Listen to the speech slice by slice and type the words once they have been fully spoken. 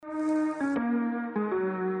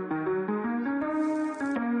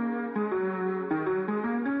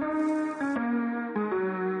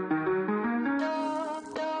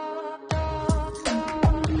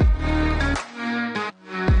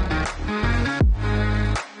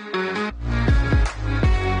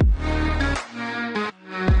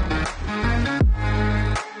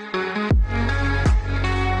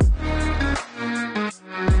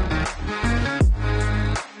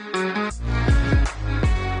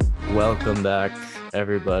Welcome back,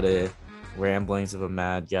 everybody. Ramblings of a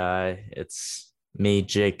Mad Guy. It's me,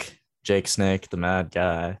 Jake Snake, the Mad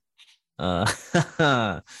Guy. Uh,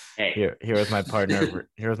 Hey, here with my partner.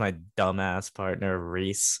 Here with my dumbass partner,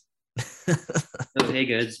 Reese. oh hey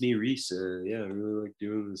guys, it's me, Reese. Yeah, I really like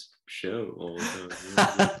doing this show all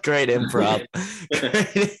the Great improv. time.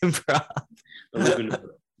 Great improv. I live in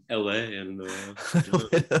LA and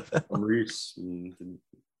yeah, I'm Reese.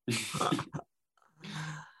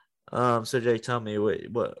 So Jake, tell me what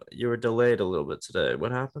you were delayed a little bit today.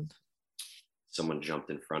 What happened? Someone jumped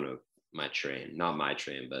in front of my train, not my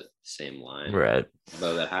train, but same line. Right.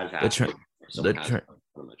 Though that had The happened. train. The Someone had train. jumped in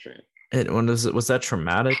front of my train. Was that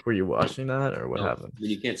traumatic? Were you watching that, or what No, I happened? mean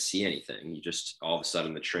you can't see anything. You just all of a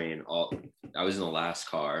sudden the train. All I was in the last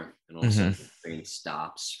car, and all of a Mm-hmm. sudden the train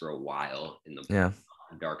stops for a while in the Yeah.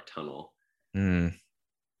 dark tunnel Mm,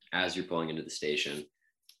 as you're pulling into the station.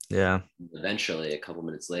 yeah. Eventually, a couple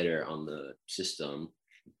minutes later, on the system,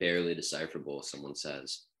 barely decipherable, someone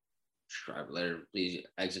says, "Driver, later, please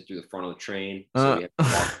exit through the front of the train." So Uh, we have to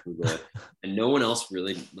walk through the, and no one else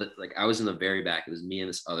really, like, I was in the very back. It was me and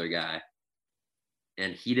this other guy,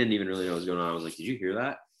 and he didn't even really know what was going on. I was like, "Did you hear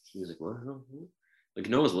that?" He was like, "What?" Like,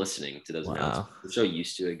 no one's listening to those wow. announcements. We're so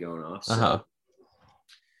used to it going off. Uh-huh. So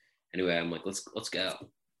anyway, I'm like, let's go.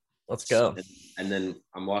 Let's So, go. and then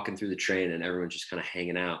I'm walking through the train, and everyone's just kind of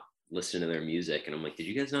hanging out, listening to their music, and I'm like, "Did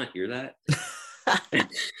you guys not hear that?" Like,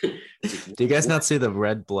 Do you guys what? not see the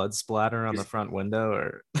red blood splatter on the front window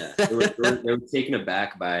or Yeah, they were taken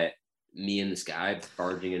aback by me and this guy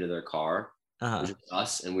barging into their car. It was uh-huh. just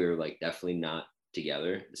us, and we were like definitely not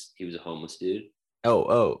together. He was a homeless dude.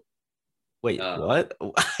 Oh, wait, Uh, what?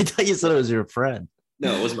 I thought you said yeah, it was your friend.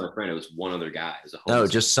 no, it wasn't my friend. It was one other guy. It was a No,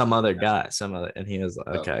 homeless just some other guy. guy, some other, and he was like,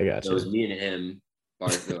 So, okay, I got so it you. was me and him.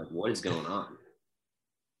 They're like, "What is going on?"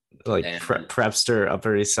 Like And prepster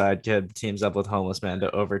Upper East Side kid teams up with homeless man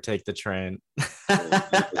to overtake the train.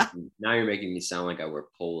 well, now you're making me sound like I wear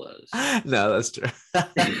polos. No, that's true.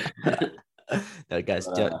 No, guys,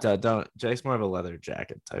 But, don't. Jake's more of a leather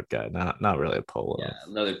jacket type guy, not really a yeah, polo.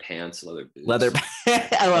 leather pants, leather Leather. boots,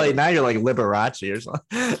 Well, leather now you're like Liberace or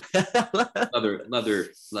something.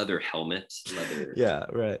 leather helmet, leather Yeah,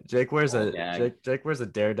 right. Jake wears ball a gag. Jake wears a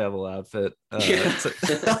Daredevil outfit. Yeah.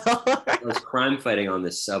 I was crime fighting on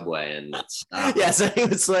this subway and it stopped. Yeah, so he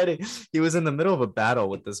was sweating. He was in the middle of a battle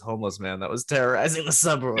with this homeless man that was terrorizing the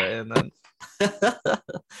subway, and then. All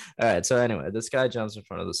right. So anyway, this guy jumps in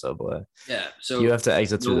front of the subway. Yeah. You So have to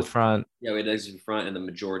exit through the no, front. yeah, we had exit in front, and the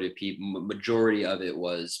majority of it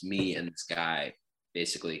was me and this guy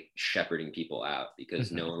basically shepherding people out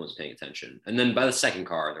because no Mhm. one was paying attention. And then by the second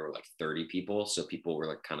car, there were like 30 people, so people were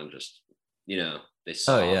like kind of just, they Oh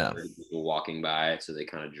saw yeah, 30 people walking by, so they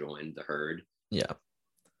kind of joined the herd. yeah.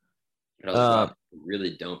 And I was like, wow, Um. I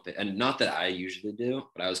really don't pay. And not that I usually do,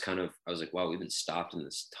 but I was like, wow, we've been stopped in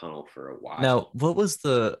this tunnel for a Now, while. what was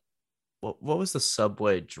the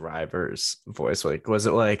subway driver's voice like? Was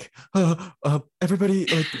it like, everybody,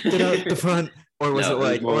 like, get out the front, or was No, it it was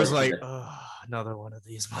like, more like, oh, another one of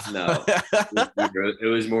these no, motherfuckers? it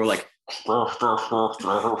was more like,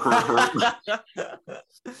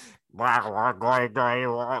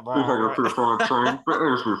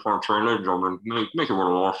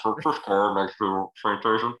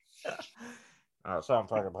 So I'm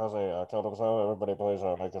talking pussy. I told him so. Everybody, please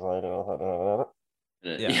make it right.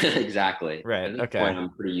 Yeah. yeah, exactly. Right. At this point, Okay. I'm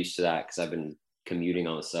pretty used to that because I've been commuting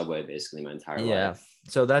on the subway basically my entire life. Yeah.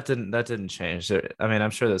 So that didn't change. I mean, I'm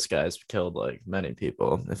sure this guy's killed like many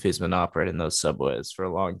people if he's been operating those subways for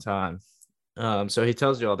a long time. So he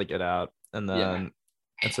tells you all to get out, Yeah.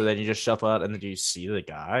 and so then you just shuffle out, and then do you see the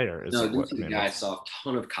guy, or is No, he I didn't what? I see the mean, guy. I what's saw a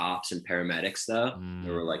ton of cops and paramedics though.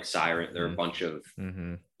 There were like siren. There were a mm, bunch of,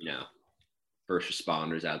 mm-hmm. you know, first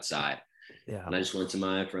responders outside. Yeah, And I just went to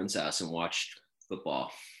my friend's house and watched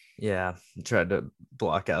football. yeah. Tried to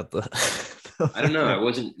block out the. I don't know. I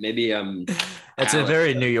wasn't. Maybe It's a callous.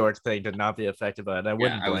 very New York thing to not be affected by it. I Yeah,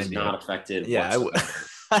 wouldn't I was blame you. not affected Yeah, whatsoever.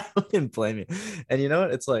 I wouldn't blame you. And you know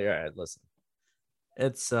what? It's like, all right, listen.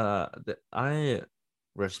 It's I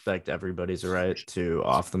respect everybody's right to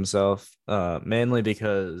off themselves. Mainly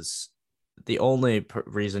because the only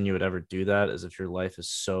reason you would ever do that is if your life is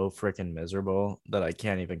so freaking miserable that I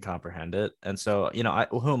can't even comprehend it. And so,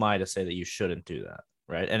 who am I to say that you shouldn't do that,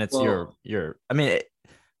 right? And it's Well, your. I mean,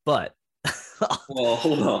 but well,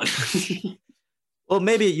 hold on. well,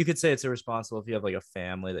 maybe you could say it's irresponsible if you have like a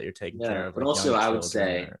family that you're taking care Yeah, of, but like also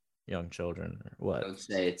young children or I what. would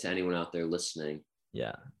say to anyone out there listening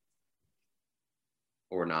Yeah.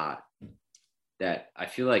 or not, that I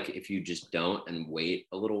feel like if you just don't and wait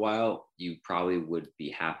a little while, you probably would be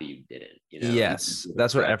happy you didn't, Yes,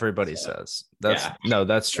 that's what everybody says.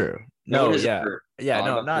 That's true. No one has Yeah. ever Yeah, thought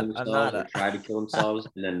no, about killing I'm themselves not or tried to kill themselves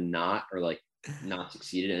and then not, or like not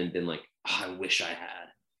succeeded and been like, oh, I wish I had.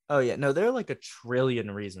 Oh yeah, no, there are like a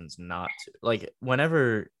trillion reasons not to. Like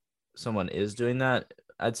whenever someone is doing that,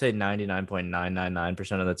 I'd say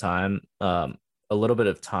 99.999% of the time, a little bit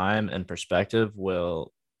of time and perspective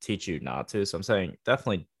will teach you not to. So I'm saying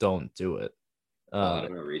definitely don't do it. Well, I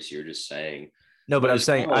don't know, Reese, you're just saying. No, but I'm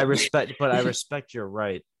saying I probably... respect your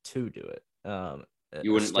right to do it.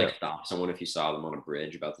 You wouldn't like stop someone if you saw them on a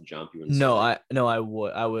bridge about to jump. You wouldn't. No, I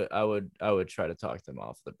would try to talk them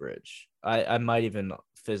off the bridge. I might even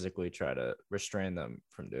physically try to restrain them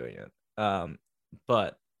from doing it.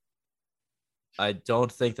 But I don't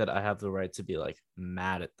think that I have the right to be like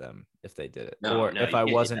mad at them if they did it, or if I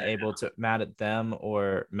wasn't able to mad at them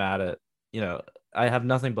or mad at, I have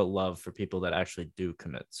nothing but love for people that actually do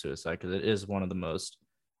commit suicide, because it is one of the most,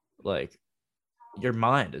 like, your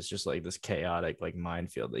mind is just like this chaotic like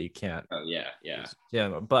minefield that you can't. Oh yeah.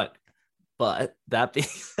 But that being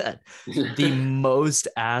said, the most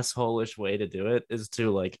assholish way to do it is to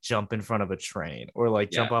like jump in front of a train or like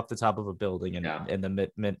jump off the top of a building in the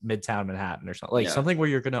midtown Manhattan or something, like something where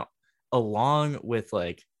you're gonna, along with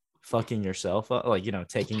like fucking yourself up, like,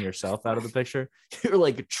 taking yourself out of the picture, you're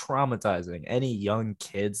like traumatizing any young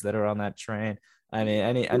kids that are on that train. I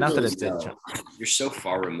mean, not that it's you're so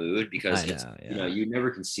far removed because you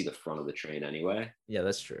never can see the front of the train anyway. Yeah,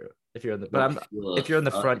 that's true. If you're in the, if you're in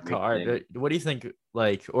the front car, what do you think?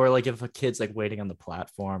 Like, or like if a kid's like waiting on the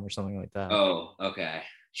platform or something like that. Oh, okay,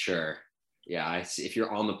 sure. Yeah, I see. If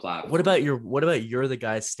you're on the platform. What about you're the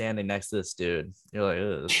guy standing next to this dude? You're like,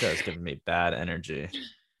 this guy's giving me bad energy.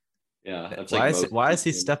 Yeah. That's why is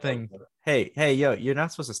he stepping? Hey, yo, you're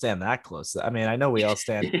not supposed to stand that close. I mean, I know we all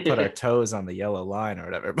put our toes on the yellow line or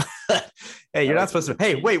whatever, but hey, you're not supposed to.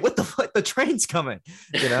 Hey, wait, what the fuck? The train's coming.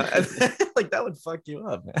 Like that would fuck you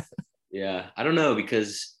up, man. Yeah, I don't know,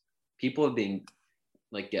 because people have been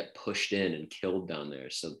like get pushed in and killed down there.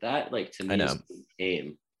 So that, like, to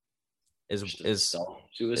me, is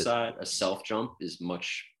self-suicide. A self jump is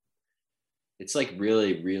much. It's like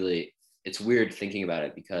really, really. It's weird thinking about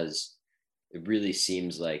it, because it really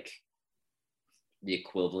seems like the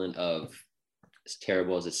equivalent of, as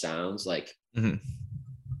terrible as it sounds, like the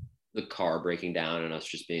car breaking down and us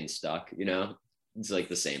just being stuck, it's like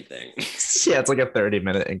the same thing. Yeah, it's like a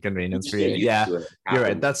 30-minute inconvenience for you. Yeah, you're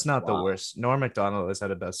right. That's not the worst. Norm Macdonald has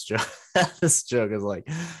had a best joke. This joke is like,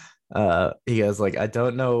 he goes like, I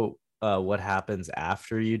don't know what happens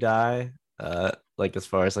after you die, like as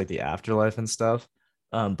far as like the afterlife and stuff.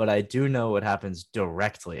 But I do know what happens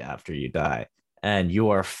directly after you die, and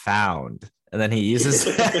you are found. And then he uses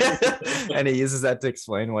that to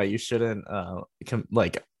explain why you shouldn't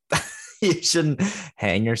like you shouldn't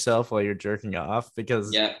hang yourself while you're jerking off,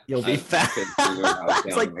 because you'll be found.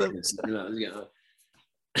 It's like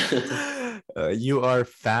you are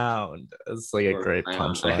found. It's like a great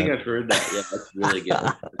punchline. I think I've heard that. Yeah, that's really good.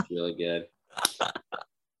 That's really good.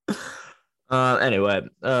 Anyway,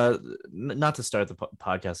 not to start the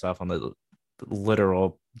podcast off on the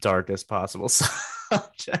literal darkest possible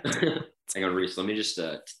subject. Hang on, Reese. Let me just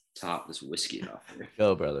top this whiskey off here.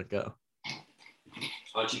 Go, brother, go.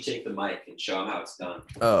 Why don't you take the mic and show them how it's done?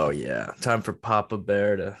 Oh yeah, time for Papa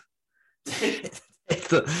Bear to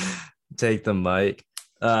take the mic.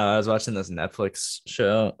 I was watching this Netflix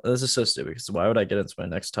show. This is so stupid, because why would I get into my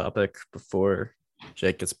next topic before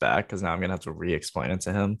Jake gets back? Because now I'm gonna have to re-explain it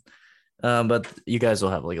to him. But you guys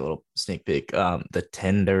will have like a little sneak peek. The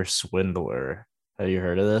Tinder Swindler. Have you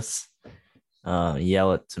heard of this?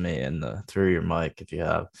 Yell it to me through your mic if you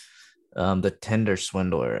have. The Tinder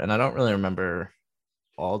Swindler, and I don't really remember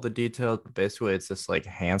all the details, but basically it's this like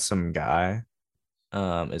handsome guy,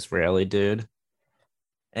 Israeli dude,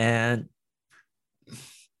 and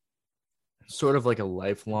sort of like a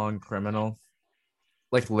lifelong criminal.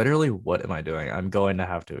 Like, literally, what am I doing? I'm going to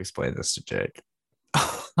have to explain this to Jake.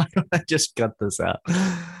 Why don't I just cut this out?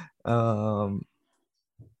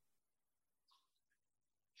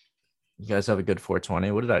 You guys have a good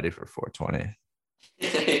 420. What did I do for 420?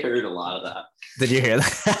 I heard a lot of that. Did you hear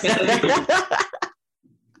that?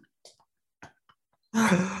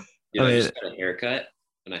 I just got a haircut,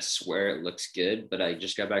 and I swear it looks good, but I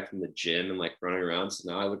just got back from the gym and like running around, so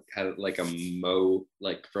now I look kind of like a Mo,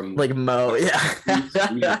 like from Mo, yeah.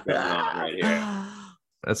 Right here.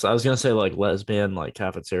 I was gonna say like lesbian, like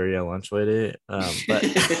cafeteria lunch lady, but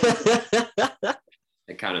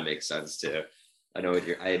it kind of makes sense too. I know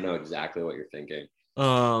exactly what you're thinking.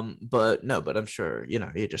 But no, but I'm sure, you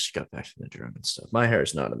just got back to the gym and stuff. My hair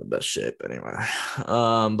is not in the best shape anyway.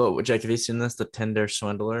 But Jake, have you seen this, The Tinder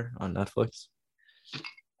Swindler on Netflix?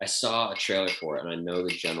 I saw a trailer for it, and I know the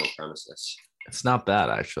general premises. It's not bad,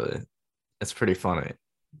 actually. It's pretty funny.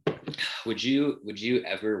 Would you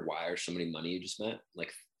ever wire somebody money you just met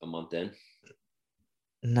like a month in?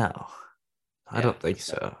 No, I Yeah. don't think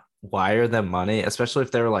so. Wire them money, especially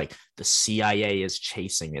if they're like, the CIA is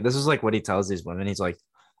chasing me. This is like what he tells these women. He's like,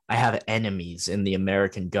 I have enemies in the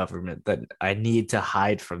American government that I need to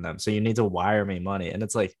hide from them. So you need to wire me money. And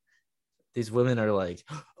it's like, these women are like,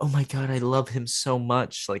 oh my God, I love him so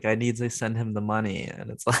much. Like, I need to send him the money.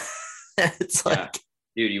 And it's like, it's Yeah. like,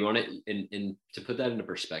 Dude, you want it in to put that into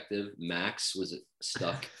perspective, Max was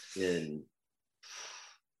stuck in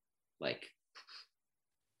like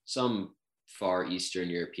some far Eastern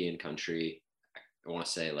European country. I want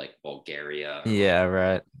to say like Bulgaria or yeah,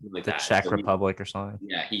 right. like The that. Czech So Republic or something.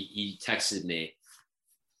 yeah, he texted me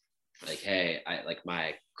like, "Hey, I like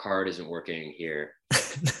my card isn't working here."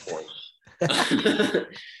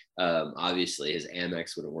 Obviously, his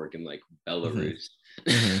Amex wouldn't work in like Belarus,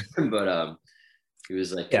 but he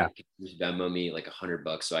was like, Yeah. Just Venmo me like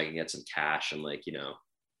 $100 so I can get some cash and like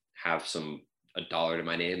have a dollar to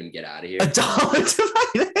my name and get out of here. $1 to my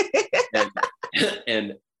name.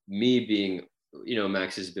 And me being,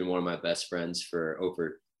 Max has been one of my best friends for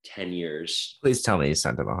over 10 years. Please tell me you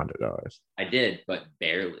sent him $100. I did, but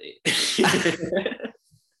barely.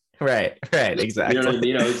 Right, exactly. You know what I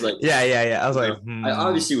mean? I was like, yeah. I was like, I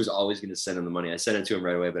obviously was always going to send him the money. I sent it to him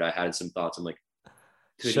right away, but I had some thoughts. I'm like,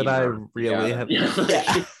 should I really have?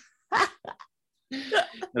 Yeah.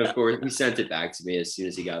 And of course, he sent it back to me as soon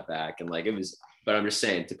as he got back, and like it was. But I'm just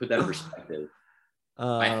saying, to put that in perspective,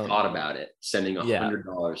 I thought about it, sending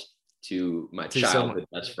 $100 to my childhood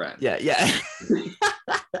best friend. Yeah.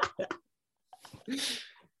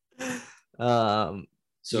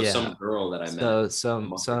 So some girl that I met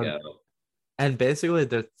some ago. And basically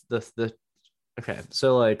the okay,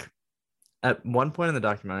 so like at one point in the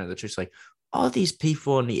documentary, the chick's like, all these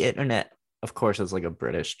people on the internet, of course it's like a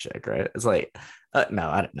British chick, right? It's like no,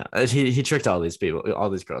 I don't know. He tricked all these people, all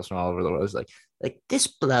these girls from all over the world. It's like this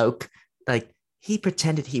bloke, like he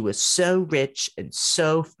pretended he was so rich and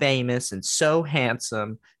so famous and so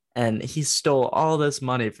handsome, and he stole all this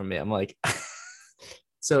money from me. I'm like,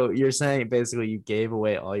 so you're saying basically you gave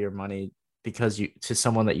away all your money because to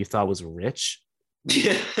someone that you thought was rich?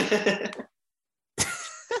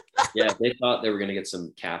 Yeah, they thought they were going to get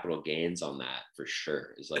some capital gains on that for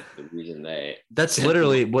sure. Is like the reason that's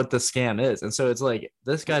literally what the scam is. And so it's like,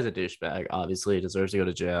 this guy's a douchebag. Obviously, he deserves to go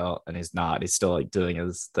to jail, and he's not. He's still like doing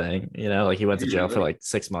his thing. Like he went to jail for like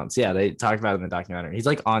 6 months. Yeah, they talked about it in the documentary. He's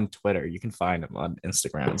like on Twitter. You can find him on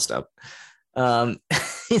Instagram and stuff.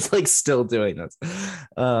 He's like still doing this.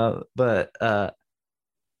 What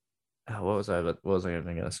was I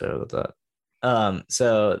even gonna say about that?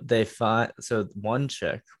 So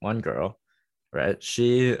one girl, right?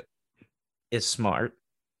 She is smart.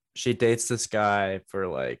 She dates this guy for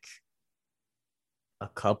like a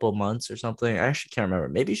couple months or something. I actually can't remember.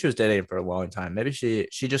 Maybe she was dating him for a long time. Maybe she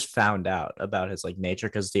just found out about his like nature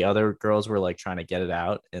because the other girls were like trying to get it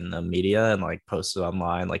out in the media and like posted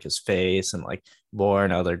online like his face and like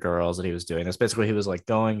warn other girls that he was doing this. Basically, he was like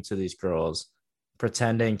going to these girls,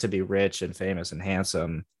 pretending to be rich and famous and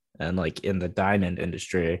handsome and like in the diamond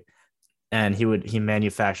industry, and he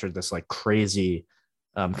manufactured this like crazy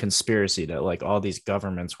conspiracy that like all these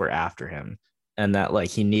governments were after him, and that like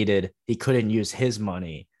he couldn't use his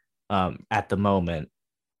money at the moment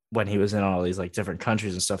when he was in all these like different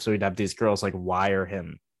countries and stuff, so he'd have these girls like wire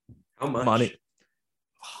him how much money.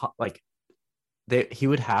 Like he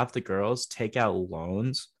would have the girls take out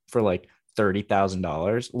loans for like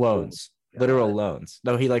 $30,000 loans. Literal loans.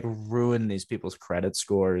 No, he like ruined these people's credit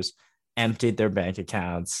scores, emptied their bank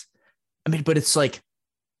accounts. I mean, but it's like,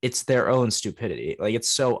 it's their own stupidity. Like it's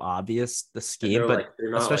so obvious, the scheme, but like,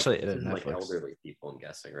 especially in like elderly people, I'm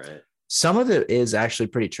guessing, right? Some of it is actually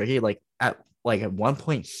pretty tricky. Like at one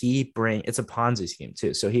point it's a Ponzi scheme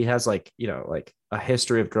too. So he has like, like a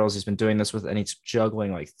history of girls he's been doing this with, and he's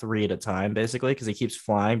juggling like 3 at a time basically, because he keeps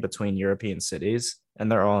flying between European cities and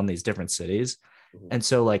they're all in these different cities. Mm-hmm. And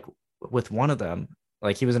so like with one of them,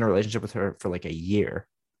 like he was in a relationship with her for like a year.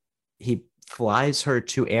 He flies her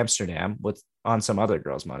to Amsterdam on some other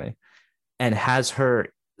girl's money and has her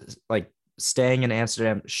like staying in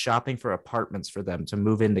Amsterdam, shopping for apartments for them to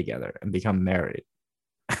move in together and become married.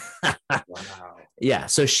 Wow. Yeah.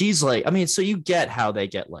 So she's like, I mean, so you get how they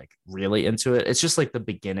get like really into it. It's just like the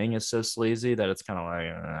beginning is so sleazy that it's kind of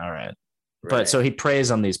like, all right. But so he preys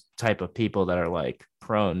on these type of people that are like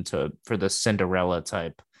prone for the Cinderella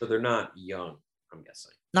type. So they're not young, I'm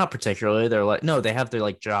guessing. Not particularly. They're like, no, they have their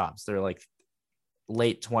like jobs. They're like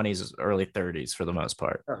late 20s, early 30s for the most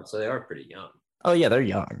part. Oh, so they are pretty young. Oh yeah, they're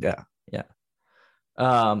young. Yeah. Yeah.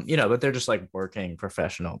 But they're just like working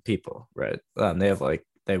professional people, right?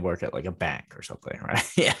 They work at like a bank or something, right?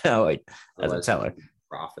 Yeah, like as a teller.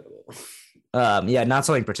 Profitable. Yeah, not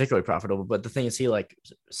something particularly profitable, but the thing is he like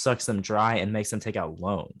sucks them dry and makes them take out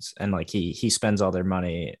loans, and like he spends all their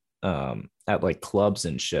money at like clubs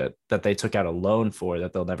and shit that they took out a loan for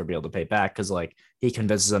that they'll never be able to pay back, because like he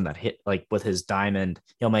convinces them that like with his diamond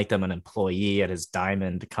he'll make them an employee at his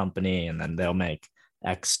diamond company, and then they'll make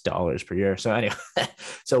X dollars per year. So anyway,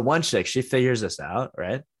 so one chick, she figures this out,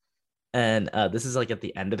 right? And this is like at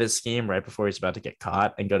the end of his scheme, right before he's about to get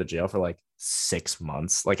caught and go to jail for like 6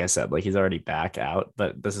 months. Like I said, like he's already back out,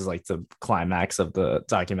 but this is like the climax of the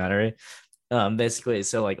documentary. Basically,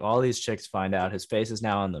 so like all these chicks find out his face is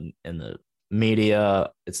now in the media.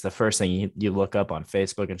 It's the first thing you look up on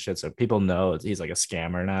Facebook and shit. So people know he's like a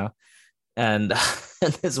scammer now. And,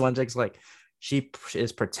 and this one chick's like, she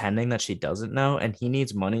is pretending that she doesn't know, and he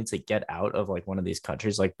needs money to get out of like one of these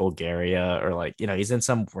countries like Bulgaria, or like, he's in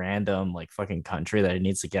some random like fucking country that he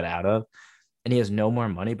needs to get out of, and he has no more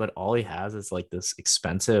money, but all he has is like these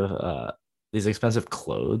expensive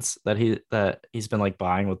clothes that he's been like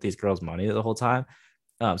buying with these girls' money the whole time.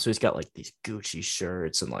 So he's got like these Gucci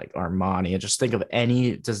shirts and like Armani, and just think of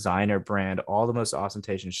any designer brand, all the most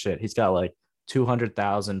ostentatious shit. He's got like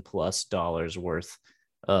 $200,000+ worth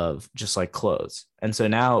of just like clothes. And so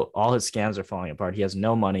now all his scams are falling apart. He has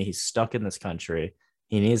no money. He's stuck in this country.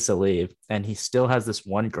 He needs to leave. And he still has this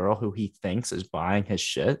one girl who he thinks is buying his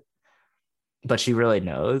shit, but she really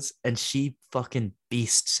knows. And she fucking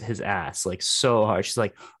beasts his ass like so hard. She's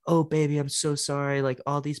like, "Oh, baby, I'm so sorry. Like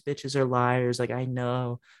all these bitches are liars. Like, I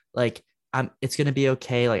know, like, it's going to be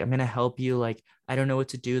okay. Like, I'm going to help you. Like, I don't know what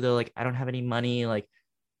to do though. Like, I don't have any money. Like,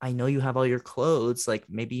 I know you have all your clothes. Like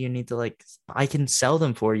maybe you need to like, I can sell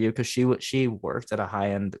them for you." Cause she worked at a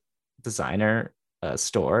high-end designer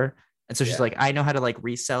store. And so she's like, "I know how to like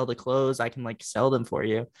resell the clothes. I can like sell them for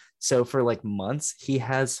you." So for like months, she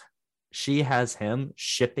has him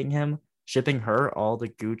shipping her all the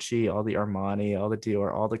Gucci, all the Armani, all the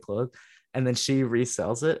Dior, all the clothes. And then she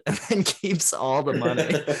resells it and then keeps all the money.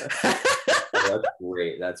 That's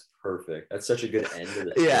great. That's perfect. That's such a good end to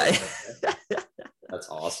the Yeah. That's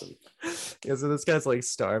awesome. Yeah, so this guy's like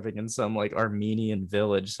starving in some like Armenian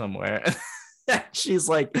village somewhere. She's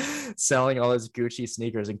like selling all his Gucci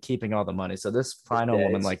sneakers and keeping all the money. So this final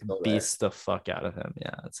woman like beats the fuck out of him.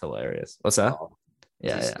 Yeah, it's hilarious. What's that? Oh,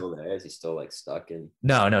 is he still there? Is he still like stuck in?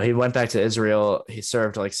 No, he went back to Israel. He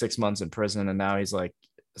served like 6 months in prison, and now he's like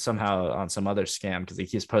somehow on some other scam because he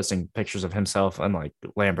keeps posting pictures of himself on like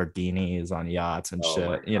Lamborghinis on yachts and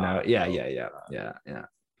shit. Yeah.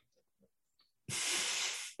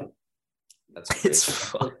 That's crazy.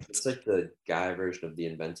 It's like the guy version of the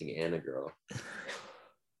Inventing Anna girl.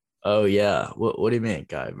 Oh yeah. What do you mean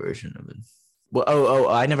guy version of it? Well,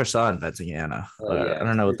 I never saw Inventing Anna. I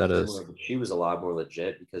don't know what that is. She was a lot more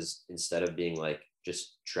legit because instead of being like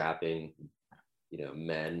just trapping,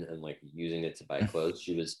 men and like using it to buy clothes,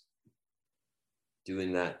 she was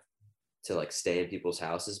doing that to like stay in people's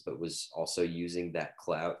houses, but was also using that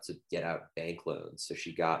clout to get out bank loans. So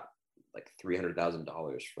she got like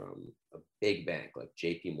 $300,000 from a big bank like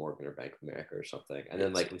JP Morgan or Bank of America or something, and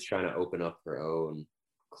then like was trying to open up her own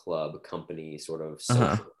company sort of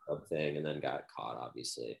social club thing, and then got caught,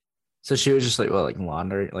 obviously. So she was just like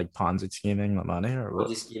laundering, like Ponzi scheming the money, or what?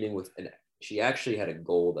 Ponzi scheming she actually had a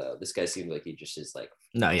goal though. This guy seemed like he just is like,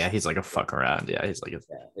 no, yeah, he's like a fuck around. Yeah, he's like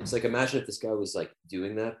it's like, imagine if this guy was like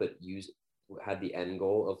doing that, but had the end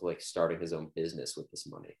goal of like starting his own business with this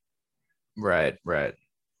money. Right.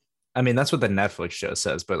 I mean, that's what the Netflix show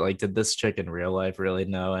says, but like, did this chick in real life really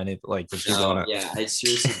know any? Like, did she want to? Yeah, I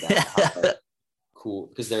seriously that cool,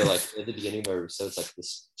 because they're like at the beginning of every episode, it's like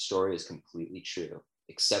this story is completely true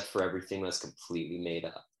except for everything that's completely made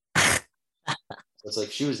up. So it's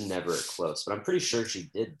like she was never close, but I'm pretty sure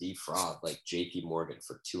she did defraud like JP Morgan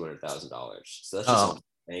for $200,000. So that's just a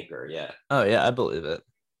banker, yeah. Oh yeah, I believe it.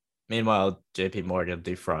 Meanwhile, JP Morgan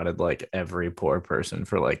defrauded like every poor person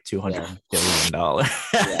for like $200 billion.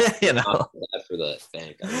 For the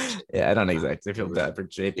bank. I don't exactly feel bad for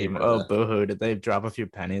JP. Oh, boohoo! Did they drop a few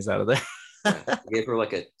pennies out of there? They gave her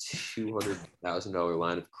like a $200,000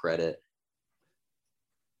 line of credit.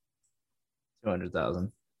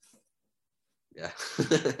 200,000. Yeah.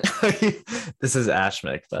 This is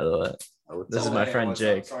Ashmik, by the way. This is my friend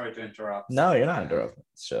Jake. Sorry to interrupt. No, you're not interrupting.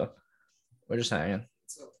 Sure. We're just hanging,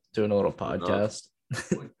 doing a little podcast.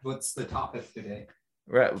 What's the topic today?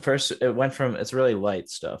 Right. First, it went from it's really light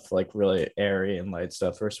stuff, like really airy and light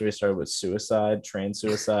stuff. First, we started with suicide, train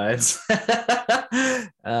suicides,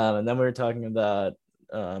 and then we were talking about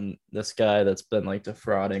this guy that's been like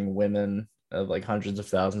defrauding women of like hundreds of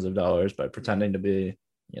thousands of dollars by pretending to be,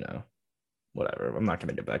 you know, whatever. I'm not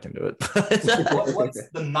gonna get back into it. What's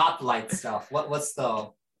the not light stuff? What's the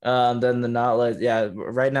Then the not like yeah.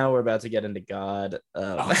 Right now we're about to get into God.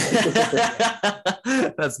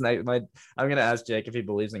 That's nice. I'm gonna ask Jake if he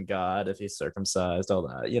believes in God, if he's circumcised, all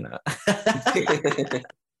that. You know.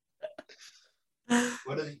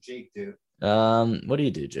 what does Jake do? What do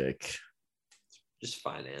you do, Jake? Just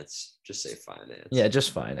finance. Just say finance. Yeah,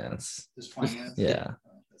 just finance. Just finance. Yeah.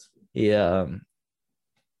 Yeah.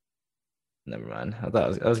 Never mind. I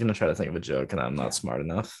was gonna try to think of a joke, and I'm not smart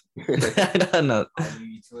enough. No,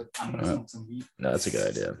 that's a good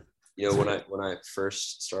idea. You know, when I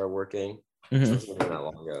first started working, it wasn't that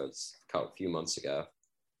long ago. It's a few months ago,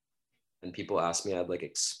 and people asked me, I'd like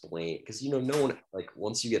explain because no one like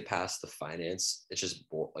once you get past the finance, it's just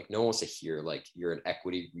like no one wants to hear like you're an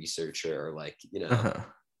equity researcher or like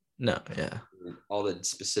no, yeah, all the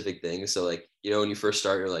specific things. So like when you first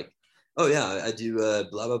start, you're like, oh yeah, I do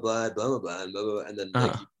blah blah blah blah blah blah and blah blah, and then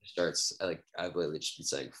like starts like I've literally just been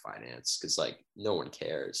saying finance because like no one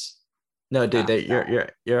cares. No, dude, you're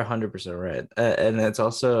 100% right, and it's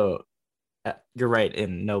also you're right,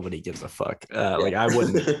 and nobody gives a fuck. Like I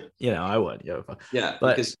wouldn't, I would give a fuck. Yeah,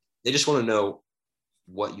 but because they just want to know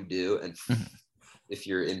what you do, and if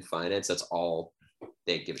you're in finance, that's all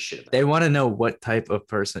they give a shit about. They want to know what type of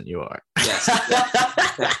person you are. Yes.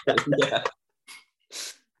 Yeah.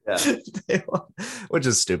 Yeah. Which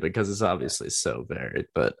is stupid because it's obviously so varied.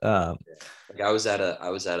 But like I was at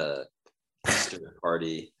a Easter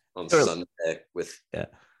party on Sunday with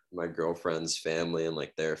my girlfriend's family and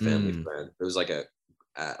like their family friend. It was like a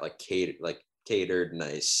catered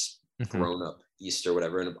nice grown up Easter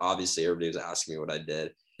whatever, and obviously everybody was asking me what I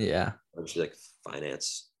did. Yeah, I was like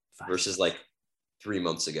finance versus like 3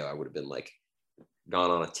 months ago I would have been like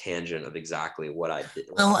gone on a tangent of exactly what I did.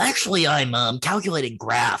 Well, actually, I'm calculating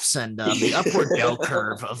graphs and the upward bell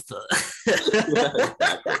curve of the.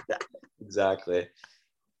 Exactly.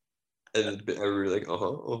 And I were like,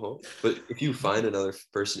 But if you find another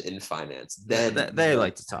person in finance, then they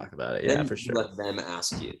like to talk about it. Yeah, for sure. Let them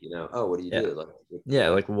ask you. Oh, what do you do?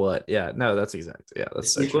 Like what? Yeah, no, that's exactly. Yeah,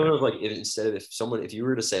 that's so true. Of like if you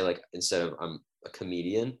were to say like instead of I'm a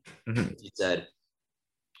comedian, you said,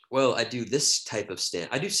 well, I do this type of stand.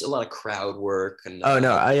 I do a lot of crowd work. And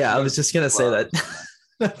I was just gonna say that,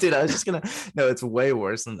 dude. I was just gonna. No, it's way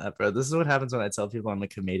worse than that, bro. This is what happens when I tell people I'm a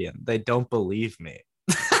comedian. They don't believe me.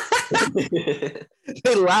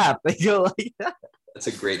 They laugh. They go like that. That's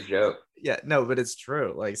a great joke. Yeah, no, but it's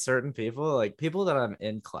true. Like certain people, like people that I'm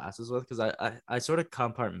in classes with, because I sort of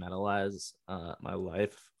compartmentalize my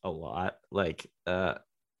life a lot. Like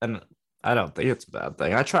and I don't think it's a bad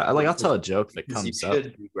thing. I try, like, I'll tell a joke that comes up. You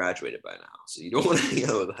should be graduated by now, so you don't want to hang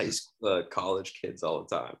out with high school, college kids all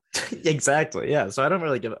the time. Exactly. Yeah. So I don't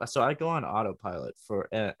really so I go on autopilot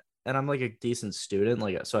and I'm like a decent student.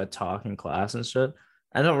 Like, so I talk in class and shit.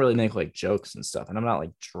 I don't really make like jokes and stuff, and I'm not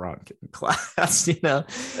like drunk in class,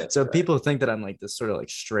 So people think that I'm like this sort of like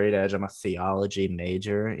straight edge. I'm a theology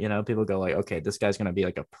major, People go like, okay, this guy's gonna be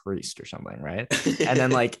like a priest or something, right? And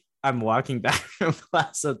then like I'm walking back from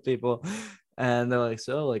class with people, and they're like,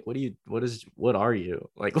 so like, what are you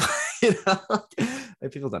like?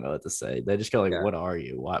 Like people don't know what to say. They just go like, what are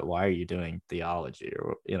you? Why are you doing theology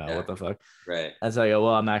or what the fuck? Right. And so I go,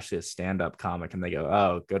 well, I'm actually a stand-up comic, and they go,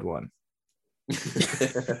 oh, good one.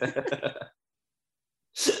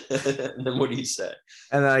 And then what do you say?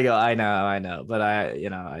 And then I go, I know, but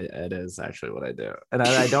it is actually what I do, and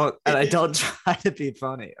I don't try to be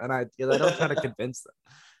funny, and I don't try to convince them.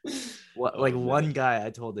 One guy I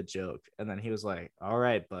told a joke, and then he was like, all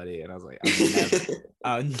right, buddy, and I was like,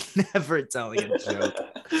 I'm never telling a joke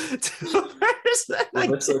to a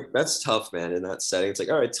person. That's tough, man. In that setting, it's like,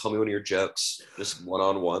 all right, tell me one of your jokes, just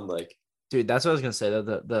one-on-one, like. Dude, that's what I was gonna say.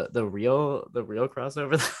 The real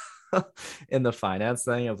crossover in the finance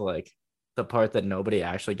thing of like the part that nobody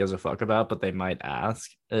actually gives a fuck about, but they might ask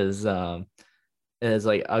is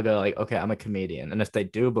like I'll go like, okay, I'm a comedian, and if they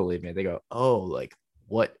do believe me, they go, oh, like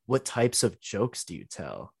what types of jokes do you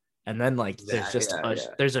tell? And then like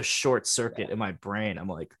there's a short circuit in my brain. I'm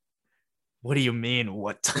like, what do you mean?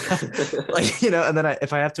 What like, and then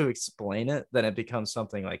if I have to explain it, then it becomes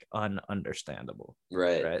something like ununderstandable.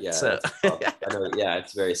 Right. Yeah. So I know, yeah,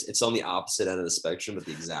 it's on the opposite end of the spectrum, but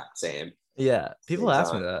the exact same. Yeah. People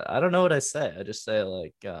ask me that. I don't know what I say. I just say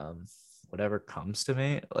like, whatever comes to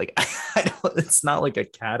me. Like I don't, it's not like a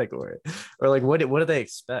category. Or like what do they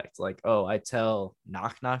expect? Like, oh, I tell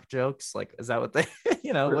knock jokes. Like, is that what they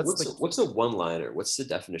What's a one-liner? What's the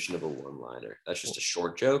definition of a one-liner? That's just a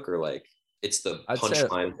short joke, or like it's the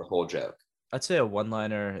punchline of the whole joke? I'd say a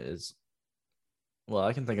one-liner is, well,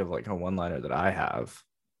 I can think of like a one-liner that I have.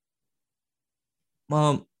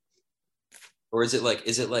 Or is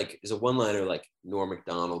a one-liner like Norm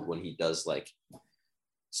Macdonald when he does like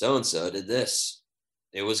so and so did this,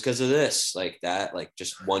 it was because of this, like that, like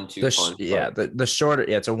just 1-2 punch. Yeah, the shorter,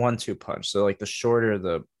 yeah, it's a 1-2 punch. So like the shorter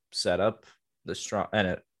the setup, the strong,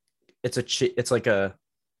 and it's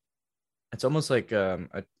almost like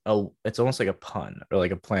it's almost like a pun or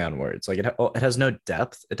like a play on words. Like it has no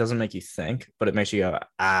depth. It doesn't make you think, but it makes you go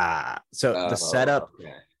ah. So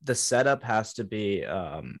the setup has to be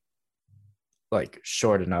like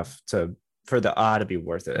short enough for the to be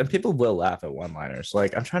worth it. And people will laugh at one-liners.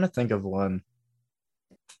 Like I'm trying to think of one.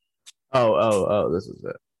 Oh, this is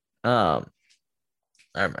it. I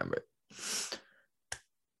remember it.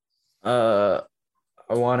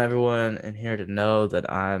 I want everyone in here to know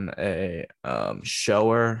that I'm a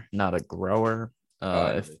shower, not a grower.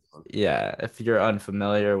 If you're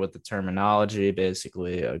unfamiliar with the terminology,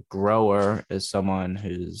 basically a grower is someone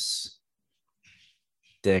whose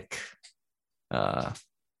dick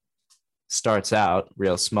starts out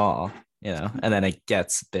real small, and then it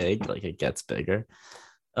gets big, like it gets bigger.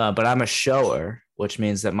 But I'm a shower, which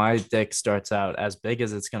means that my dick starts out as big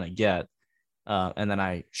as it's gonna get, and then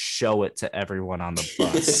I show it to everyone on the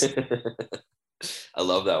bus. I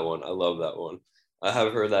love that one. I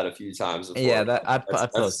have heard that a few times before. Yeah, that's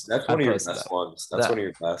one of your best ones. That's one of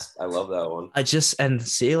your best. I love that one. I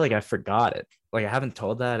forgot it. Like I haven't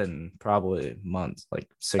told that in probably months, like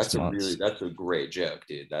 6 months. That's a great joke,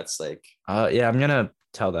 dude. That's like yeah, I'm gonna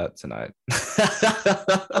tell that tonight.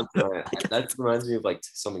 That reminds me of like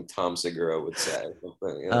something Tom Segura would say.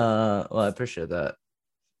 Well, I appreciate that.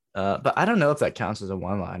 But I don't know if that counts as a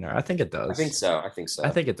one-liner. I think it does. I think so. I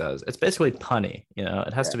think it does. It's basically punny,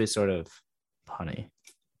 it has to be sort of punny.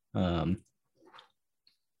 But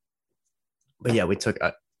yeah, we took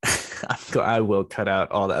I will cut out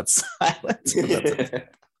all that silence.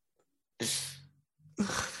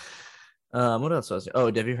 What else was it?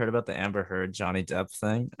 Oh, have you heard about the Amber Heard Johnny Depp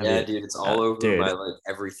thing? Dude, it's all over my like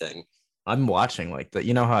everything. I'm watching like the,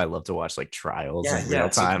 how I love to watch like trials in real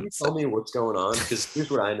time. So can you tell me what's going on? Because here's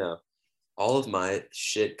what I know. All of my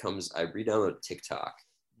shit I re-download TikTok.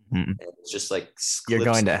 Mm-hmm. And it's just like you're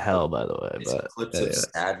going to hell, by the way. But clips of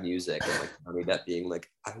sad music and like Johnny Depp being like,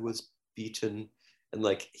 I was beaten. And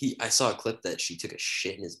like I saw a clip that she took a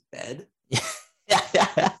shit in his bed.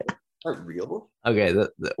 Yeah. Not real. Okay,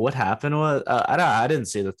 what happened was I didn't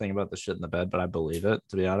see the thing about the shit in the bed, but I believe it,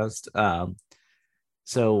 to be honest.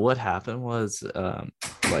 So what happened was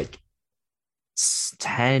like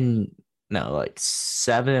 7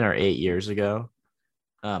 or 8 years ago,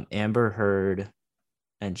 Amber Heard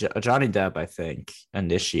and Johnny Depp, I think,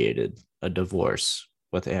 initiated a divorce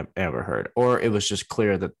with Amber Heard, or it was just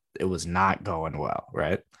clear that it was not going well,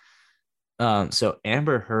 right? So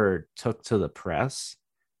Amber Heard took to the press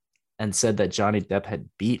and said that Johnny Depp had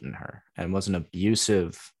beaten her and was an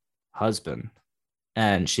abusive husband,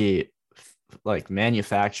 and she like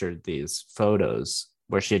manufactured these photos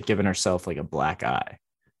where she had given herself like a black eye,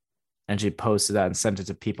 and she posted that and sent it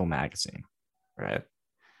to People magazine, right?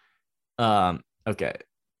 Okay,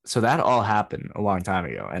 so that all happened a long time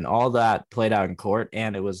ago, and all that played out in court,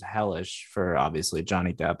 and it was hellish for obviously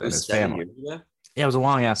Johnny Depp and his family. Yeah, it was a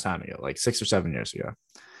long ass time ago, like 6 or 7 years ago.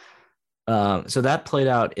 So that played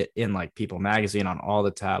out in like People magazine, on all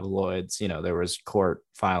the tabloids. There was court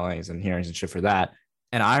filings and hearings and shit for that.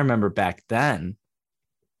 And I remember back then,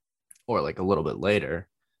 or like a little bit later,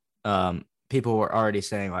 people were already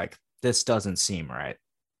saying like, this doesn't seem right.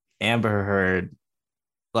 Amber Heard,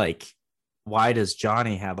 like, why does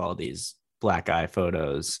Johnny have all these black eye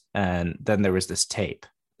photos? And then there was this tape,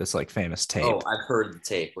 this like famous tape. Oh, I've heard the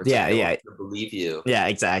tape. Where I believe you. Yeah,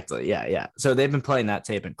 exactly. Yeah. So they've been playing that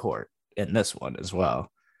tape in court in this one as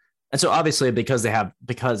well. And so obviously because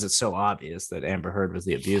it's so obvious that Amber Heard was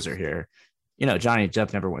the abuser here, Johnny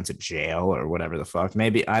Depp never went to jail or whatever the fuck.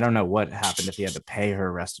 Maybe, I don't know what happened, if he had to pay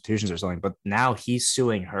her restitutions or something, but now he's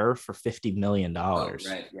suing her for $50 million. Oh,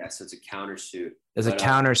 right. Yeah. So it's a countersuit. It's a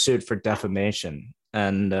countersuit for defamation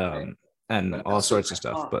and all sorts of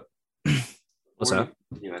stuff. But what's up?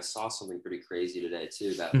 I saw something pretty crazy today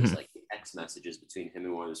too. That was like the text messages between him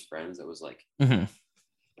and one of his friends. That was like, I'm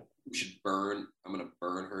going to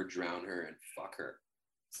burn her, drown her, and fuck her.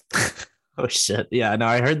 Oh shit. Yeah, no,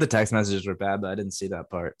 I heard the text messages were bad, but I didn't see that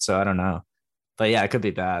part. So I don't know. But yeah, it could be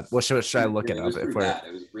bad. Well, should I look it It up was if pretty we're bad.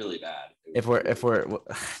 It was really bad. if we're if we're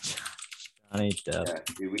Johnny Depp? Yeah,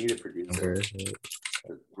 dude, we need a producer to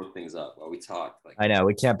look things up while we talk. Like, I know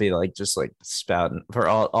we can't be like just like spouting for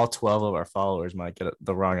all 12 of our followers might get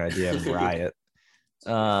the wrong idea and riot.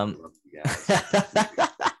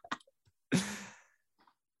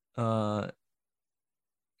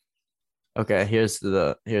 Okay, here's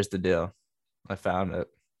the deal. I found it.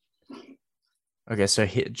 Okay, so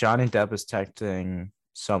Johnny Depp is texting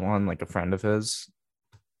someone like a friend of his,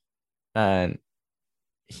 and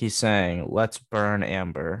he's saying, "Let's burn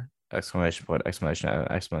Amber!" Exclamation point!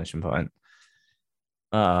 Exclamation point!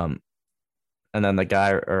 And then the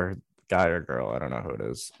guy or girl, I don't know who it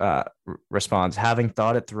is, responds, "Having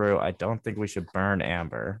thought it through, I don't think we should burn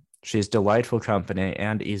Amber. She's delightful company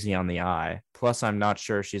and easy on the eye. Plus, I'm not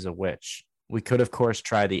sure she's a witch. We could, of course,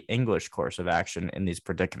 try the English course of action in these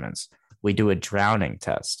predicaments. We do a drowning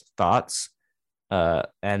test. Thoughts?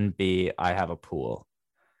 NB, I have a pool,"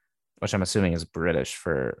 which I'm assuming is British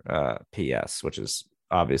for PS, which is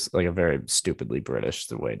obviously like a very stupidly British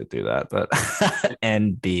way to do that. But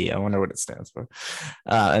NB, I wonder what it stands for.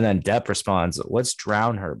 And then Depp responds, "Let's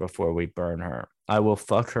drown her before we burn her. I will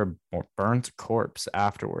fuck her burnt corpse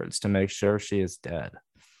afterwards to make sure she is dead."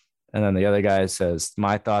 And then the other guy says,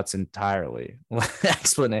 "My thoughts entirely."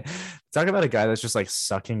 Explanation. Talk about a guy that's just like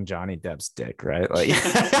sucking Johnny Depp's dick, right? Like, it's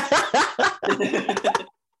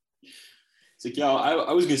like, yo,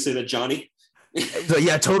 I was gonna say that, Johnny. Like,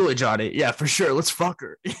 yeah, totally, Johnny. Yeah, for sure. Let's fuck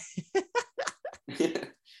her.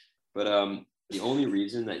 But the only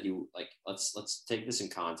reason that you like, let's take this in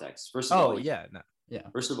context. First of all, yeah, no, yeah.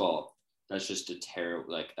 First of all, that's just a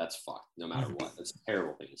terrible, like, that's fucked. No matter what, that's a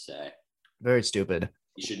terrible thing to say. Very stupid.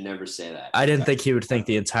 You should never say that. I didn't think he would think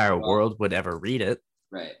the entire world would ever read it.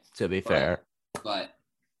 Right. To be fair. But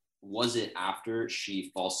was it after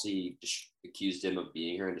she falsely accused him of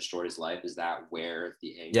beating her and destroyed his life? Is that where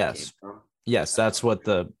the anger came from? Yes, that's what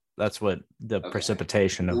the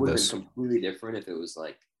precipitation of this. It would have been completely different if it was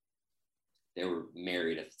like they were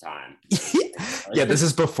married at the time. Yeah, this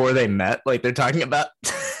is before they met. Like they're talking about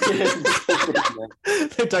they're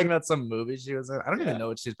talking about some movie she was in. I don't even know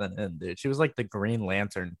what she's been in, dude. She was like the Green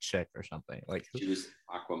Lantern chick or something. Like she was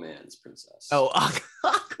Aquaman's princess. Oh,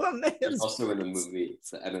 Aquaman's also in the movie, it's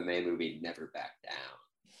the MMA movie Never Back Down.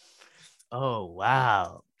 Oh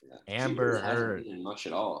wow. Yeah. Amber Heard. Much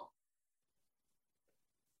at all.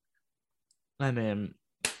 I mean,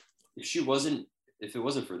 if it wasn't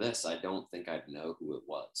for this, I don't think I'd know who it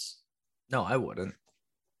was. No, I wouldn't.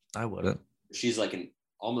 She's like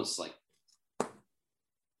almost like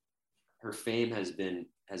her fame is the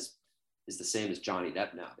same as Johnny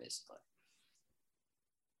Depp now, basically.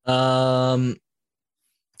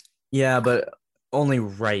 Yeah, but only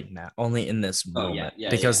right now, only in this moment,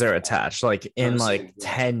 because they're attached. Like in like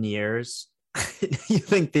 10 years, you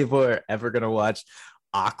think people are ever gonna watch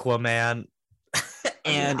Aquaman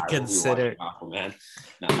and consider Aquaman?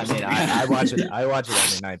 No, I mean, I watch it. I watch it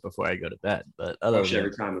every night before I go to bed. But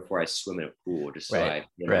every time before I swim in a pool, just right.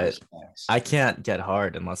 I can't get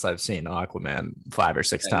hard unless I've seen Aquaman 5 or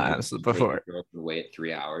 6 times before. Wait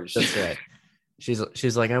 3 hours. That's right.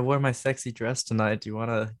 She's like, I wore my sexy dress tonight. Do you want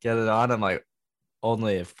to get it on? I'm like,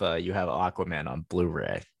 only if you have Aquaman on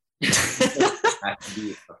Blu-ray.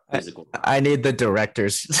 I need the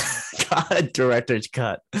director's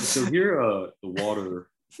cut. So here, the water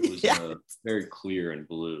was very clear and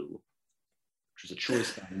blue, which was a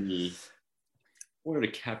choice by me. I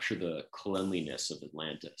wanted to capture the cleanliness of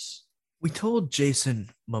Atlantis. We told Jason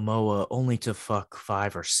Momoa only to fuck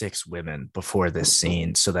 5 or 6 women before this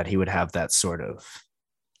scene so that he would have that sort of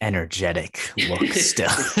energetic look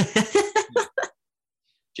still.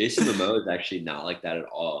 Jason Momoa is actually not like that at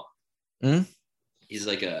all. Mm? He's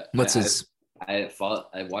like a... I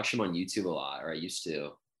watch him on YouTube a lot, or I used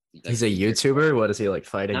to. He's a YouTuber? What is he, like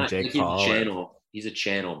fighting Jake Paul? He's a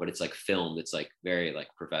channel, but it's like filmed. It's like very like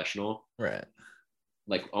professional. Right.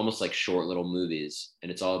 Like almost like short little movies. And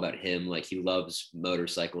it's all about him. Like he loves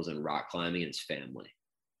motorcycles and rock climbing and his family.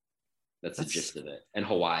 That's the gist of it. And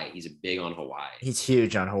Hawaii. He's big on Hawaii. He's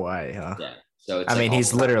huge on Hawaii, huh? Yeah. So it's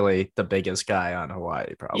he's literally the biggest guy on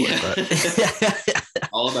Hawaii, probably. Yeah. But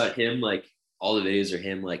all about him, like all the videos are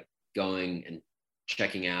him like going and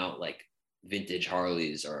checking out like vintage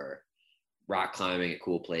Harleys or rock climbing at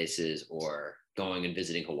cool places or going and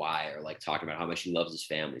visiting Hawaii or like talking about how much he loves his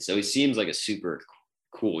family. So he seems like a super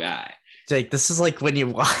cool guy. Jake, this is like when you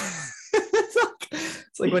watch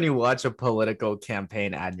it's like when you watch a political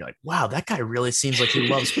campaign ad and you're like, wow, that guy really seems like he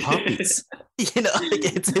loves puppies. You know, like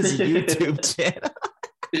it's his YouTube channel.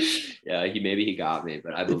 Yeah, maybe he got me,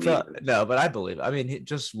 but I believe no, but I believe. I mean,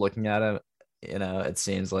 just looking at him, You know, it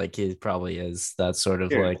seems like he probably is that sort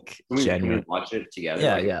of Here, like can we genuine. watch it together?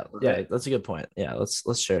 Yeah, Like, yeah. That's a good point. Yeah, let's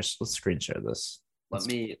screen share this. let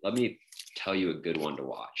me tell you a good one to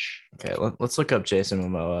watch. Okay, let's look up Jason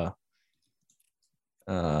Momoa.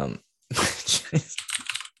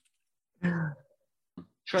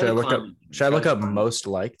 Should I look up most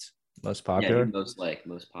liked, most popular? Yeah,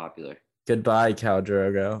 most popular. Goodbye, Khal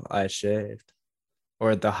Drogo. I shaved.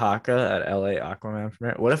 Or the Haka at LA Aquaman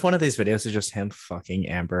premiere. What if one of these videos is just him fucking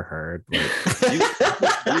Amber Heard? Do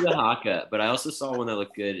the Haka, but I also saw one that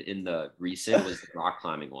looked good in the recent was the rock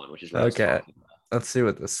climbing one, which is what okay. Let's see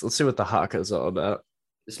what the Haka is all about.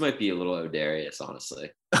 This might be a little Odarius, honestly.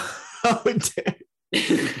 Oh, dude.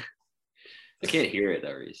 I can't hear it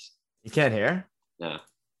though, Reese. You can't hear? No.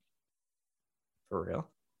 For real?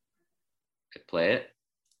 I play it.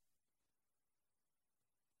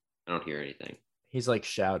 I don't hear anything. He's like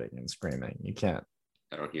shouting and screaming. You can't.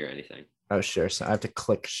 I don't hear anything. Oh, share sound. I have to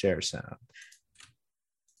click share sound.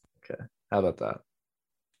 Okay. How about that?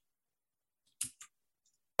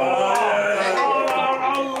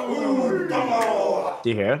 Do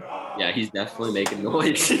you hear it? Yeah, he's definitely making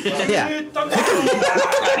noise. Yeah.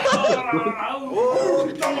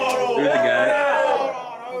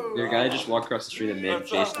 There's a guy just walked across the street and made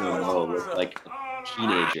Jason Momoa look like a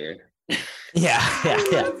teenager. Yeah.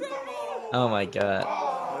 Oh my god.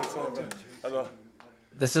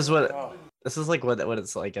 This is like what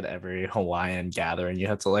it's like at every Hawaiian gathering. You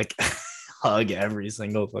have to like hug every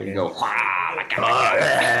single fucking. Go.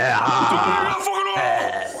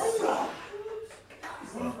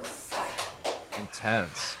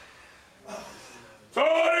 Intense.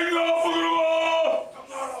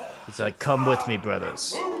 He's like, come with me,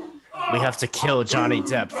 brothers. We have to kill Johnny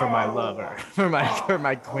Depp for my lover, for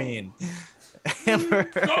my queen. Amber.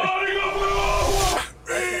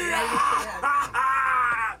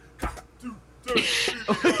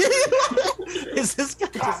 Is this guy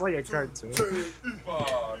just like a cartoon?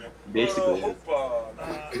 Basically,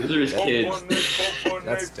 those are his kids.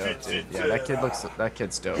 That's dope, dude. Yeah, that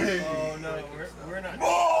kid's dope. Oh no, we're not.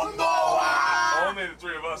 Oh no! Only the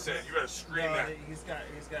three of us said. You gotta scream that. He's got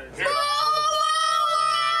his.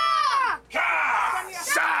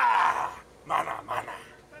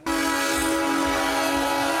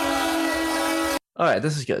 All right,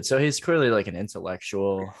 this is good. So he's clearly like an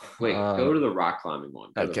intellectual. Wait, go to the rock climbing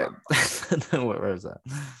one. Okay. Where is that?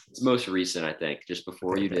 It's most recent, I think. Just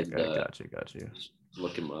before you did the. Got you.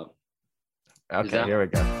 Look him up. Okay, here we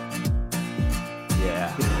go.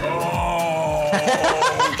 Yeah. Oh!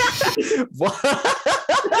 What?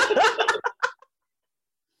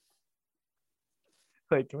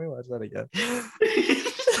 Wait, can we watch that again?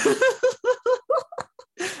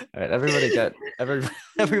 All right,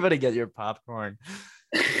 everybody get your popcorn.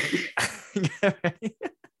 Get ready.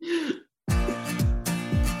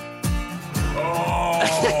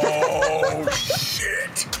 Oh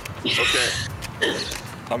shit! Okay,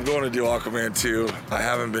 I'm going to do Aquaman 2. I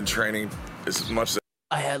haven't been training as much.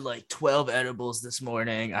 I had like 12 edibles this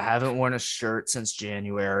morning. I haven't worn a shirt since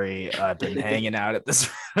January. I've been hanging out at this.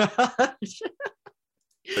 It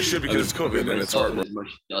should because it's COVID and it's hard. As much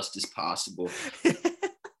dust as possible.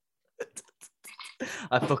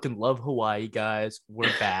 I fucking love Hawaii, guys.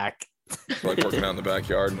 We're back. Like working out in the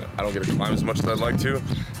backyard. I don't get to climb as much as I'd like to.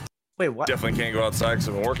 Wait, what? Definitely can't go outside because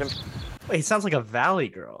I've been working. Wait, he sounds like a Valley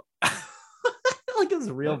girl. Like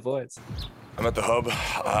his real voice. I'm at the hub.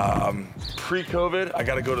 Pre-COVID, I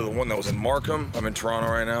got to go to the one that was in Markham. I'm in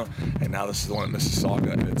Toronto right now, and now this is the one in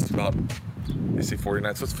Mississauga. And it's about, they say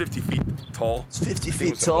 49, so it's 50 feet tall. It's 50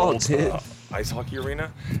 feet tall, dude. Ice hockey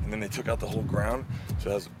arena, and then they took out the whole ground, so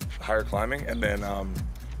it has higher climbing, and then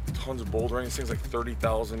tons of bouldering. This thing's like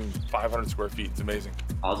 30,500 square feet. It's amazing.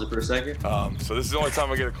 Pause it for a second. So this is the only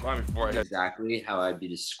time I get to climb before I head. Exactly how I'd be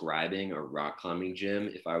describing a rock climbing gym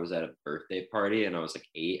if I was at a birthday party and I was like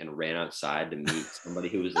 8 and ran outside to meet somebody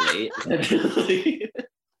who was late.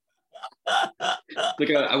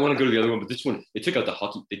 Like I want to go to the other one, but this one they took out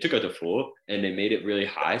the floor and they made it really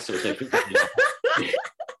high, so it's like.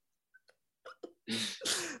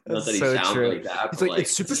 Not that he so sounds true. like that, It's but like, like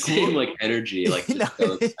it's super same cool. like energy, like just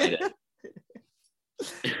so excited.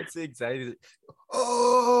 It's the anxiety.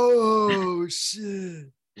 Oh shit!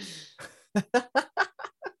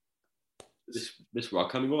 This rock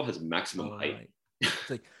climbing wall has maximum height.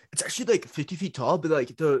 It's actually like 50 feet tall, but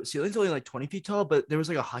like the ceiling's only like 20 feet tall. But there was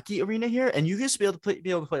like a hockey arena here, and you used to be able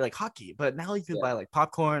to play like hockey. But now you can buy like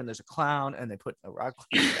popcorn, and there's a clown, and they put a rock.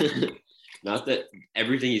 Not that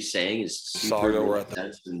everything he's saying is super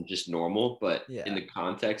intense and just normal, but in the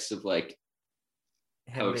context of like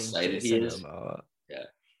how excited he is. Yeah.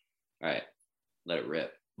 All right, let it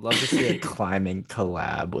rip. Love to see a climbing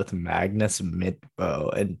collab with Magnus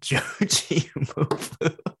Midbow and Joji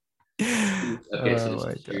Mufu. Okay, so Oh my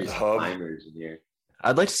there's serious God. climbers in here.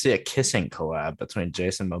 I'd like to see a kissing collab between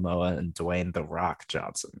Jason Momoa and Dwayne The Rock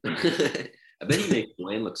Johnson. I bet he makes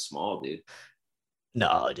Dwayne look small, dude.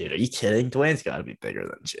 No, dude, are you kidding? Dwayne's got to be bigger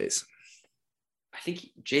than Jason. I think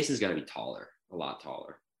Jason's got to be taller, a lot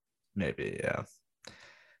taller. Maybe, yeah.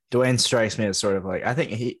 Dwayne strikes me as sort of like, I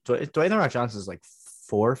think Dwayne The Rock Johnson is like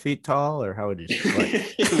 4 feet tall, or how would you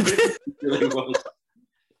like? Really was.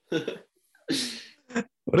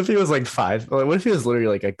 What if he was like 5? Like, what if he was literally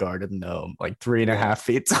like a garden gnome, like 3.5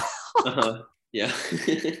 feet tall? Yeah.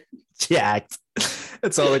 Jacked.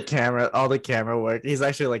 It's all the camera work. He's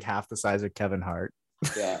actually like half the size of Kevin Hart.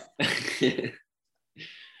 Yeah.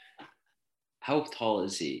 How tall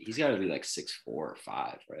is he? He's got to be like 6'4" or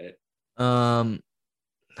 5, right? I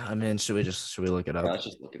mean, should we look it up? Yeah, let's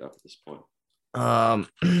just look it up at this point.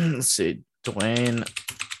 Let's see. Dwayne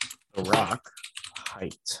The Rock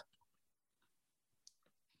height.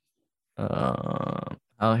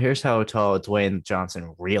 Here's how tall Dwayne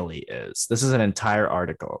Johnson really is. This is an entire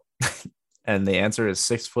article. And the answer is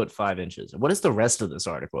 6'5". What is the rest of this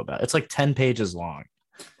article about? It's like 10 pages long.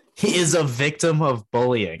 He is a victim of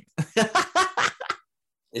bullying.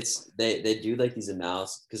 It's they do like these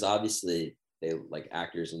analysis because obviously they like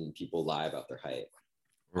actors and people lie about their height.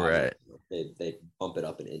 Right. They bump it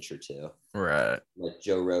up an inch or two. Right. Like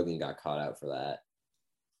Joe Rogan got caught out for that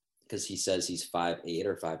because he says he's 5'8"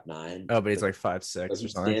 or 5'9". Oh, but he's like 5'6" But he or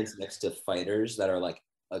something. stands next to fighters that are like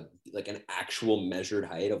an actual measured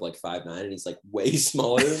height of like 5'9", and he's like way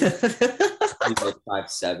smaller. He's like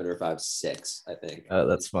 5'7" or 5'6", I think. Oh,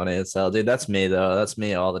 that's funny as hell, dude. That's me though. That's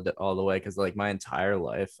me all the way. Because like my entire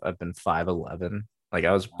life, I've been 5'11". Like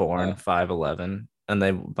I was born 5'11", and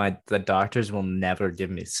the doctors will never give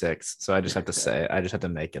me 6. So I just have to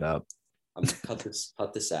make it up. I'm gonna cut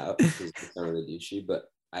this out because it's not really douchey, but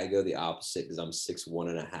I go the opposite because I'm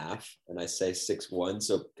 6'1.5", and I say 6'1",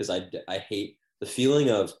 so because I hate the feeling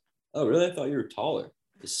of, oh really, I thought you were taller,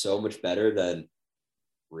 is so much better than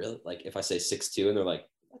really like if I say 6'2", and they're like,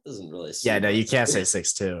 that doesn't really Yeah, no, you can't say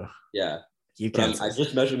 6'2". Yeah, you can't. I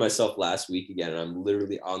just measured myself last week again, and I'm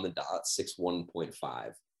literally on the dot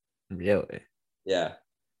 6'1.5". Really? Yeah.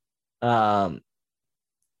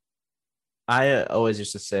 I always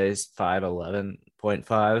used to say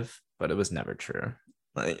 5'11.5", but it was never true.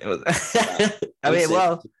 Like it was. I mean,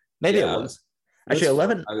 well, maybe it was. Actually,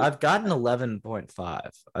 11. I've gotten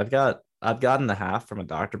 11.5. I've gotten the half from a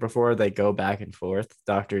doctor before. They go back and forth.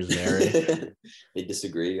 Doctors vary. They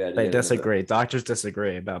disagree. They disagree. Doctors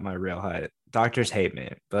disagree about my real height. Doctors hate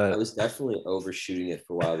me. But I was definitely overshooting it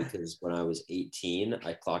for a while because when I was 18,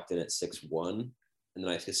 I clocked in at 6'1", and then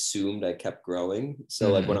I assumed I kept growing.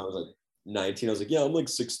 So like when I was like 19, I was like, yeah, I'm like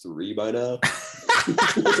 6'3" by now.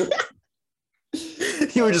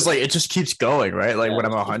 You were just like, it just keeps going, right? Like when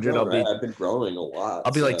I'm 100, I've been growing a lot.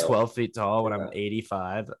 I'll be like 12 feet tall when I'm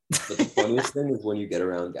 85. But the funniest thing is when you get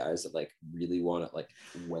around guys that like really want to like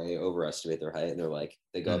way overestimate their height, and they're like,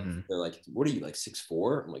 they're like, what are you, like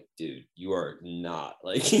 6'4"? I'm like, dude, you are not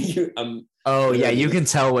like you. You can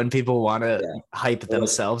tell when people want to hype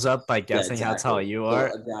themselves up by guessing how tall you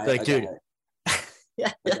are. Dude.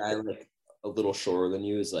 A guy like a little shorter than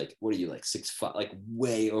you is like, what are you, like 6'5", like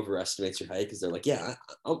way overestimates your height because they're like, yeah,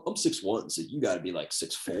 I'm 6'1", so you got to be like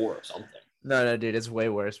 6'4" or something. No, dude, it's way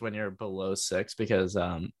worse when you're below 6 because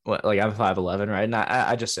like I'm 5'11", right? And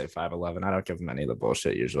I just say 5'11". I don't give them any of the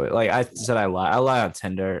bullshit usually. Like I said, I lie on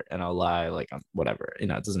Tinder, and I'll lie like on whatever, it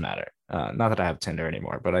doesn't matter. Not that I have Tinder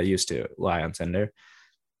anymore, but I used to lie on Tinder.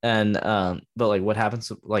 And but like what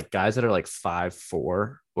happens, like guys that are like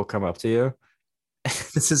 5'4" will come up to you.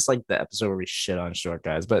 This is like the episode where we shit on short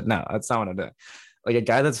guys, but no, that's not what I do. Like a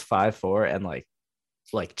guy that's 5'4" and like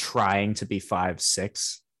trying to be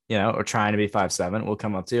 5'6", or trying to be 5'7", will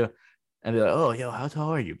come up to you and be like, "Oh, yo, how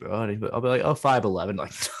tall are you, bro?" And I'll be like, "Oh, 5'11".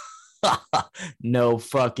 Like, no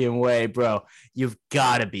fucking way, bro. You've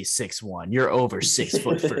got to be 6'1". You're over 6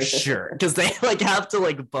 foot for sure, because they like have to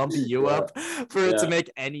like bump you up for it to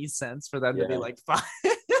make any sense for them to be like 5.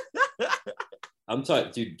 I'm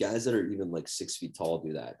talking, dude, guys that are even like 6 feet tall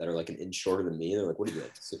do that are like an inch shorter than me. They're like, what are you,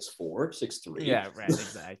 like 6'4", 6'3"? Yeah, right.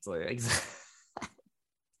 Exactly.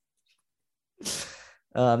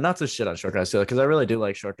 Not to shit on short guys too, because I really do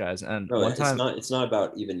like short guys. And one time, it's not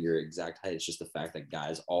about even your exact height. It's just the fact that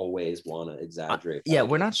guys always want to exaggerate.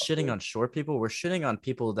 We're not shitting on short people. We're shitting on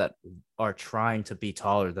people that are trying to be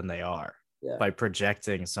taller than they are. Yeah. By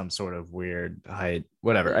projecting some sort of weird height,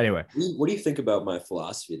 whatever. Anyway, what do you think about my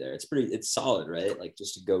philosophy there? It's solid, right? Like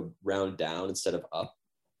just to go round down instead of up.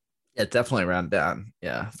 Yeah, definitely round down.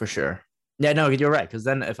 Yeah, for sure. Yeah, no, you're right. Because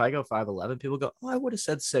then if I go 5'11", people go, "Oh, I would have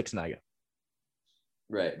said 6," and I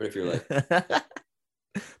Right. But if you're like, go.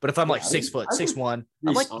 But if I'm yeah, like 6 foot, I would, 6'1",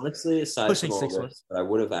 I'm like honestly, aside pushing from all 6 foot. this, but I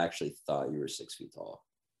would have actually thought you were 6 feet tall.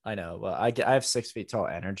 I know. Well, I have 6 feet tall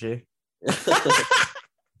energy.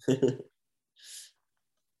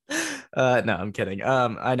 No, I'm kidding.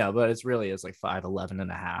 I know, but it's really is like 5'11"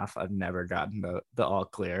 and a half. I've never gotten the all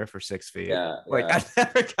clear for 6 feet. Yeah, Like yeah. I've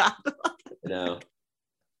never gotten. No,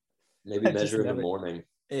 maybe I just measure in the never. morning.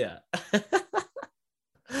 Yeah.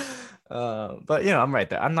 But I'm right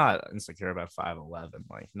there. I'm not insecure about 5'11".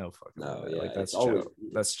 Like no fucking No, way. yeah, Like that's it's always chill.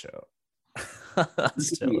 That's chill.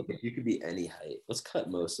 That's chill. if you could be any height. Let's cut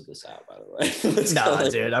most of this out, by the way. Let's Nah,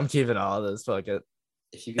 cut, dude, I'm keeping all this. Fuck it.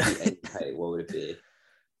 if you could be any height, what would it be?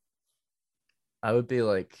 I would be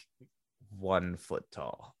like 1 foot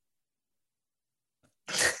tall.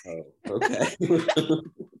 Oh, okay.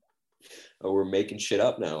 Oh, we're making shit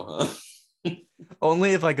up now, huh?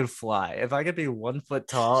 Only if I could fly. If I could be 1 foot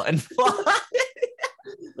tall and fly.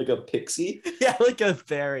 Like a pixie? Yeah, like a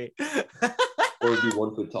fairy. Or be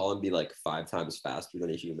 1 foot tall and be like 5 times faster than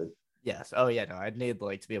a human? Yes. Oh yeah. No, I'd need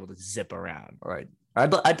like to be able to zip around. Like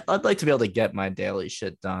I'd like to be able to get my daily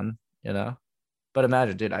shit done. But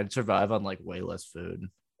imagine, dude, I'd survive on like way less food.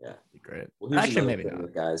 Yeah. It'd be great. Well, here's Actually, another maybe thing not.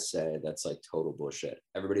 that guys say that's like total bullshit.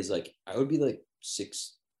 Everybody's like, I would be like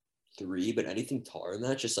 6'3", but anything taller than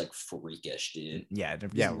that, just like freakish, dude. Yeah.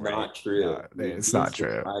 It's Yeah. Right. not true. No, it's not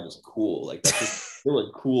true. 6'5" is cool. Like that's just still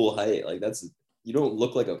a cool height. Like you don't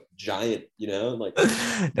look like a giant, like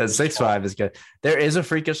No, 6'5" is good. There is a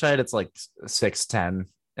freakish height. It's like 6'10"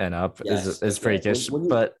 and up is freakish.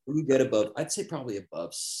 But when you get above, I'd say probably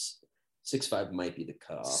above 6'5" might be the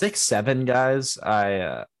cutoff. 6'7" guys,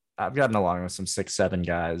 I've gotten along with some 6'7"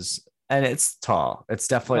 guys, and it's tall. It's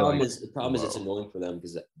definitely The problem is it's annoying for them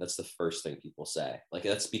because that's the first thing people say. Like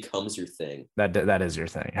that becomes your thing. That is your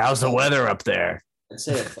thing. How's the weather up there? I'd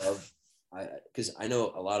say above. Because I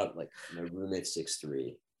know a lot of like my roommate's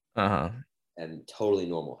 6'3", and totally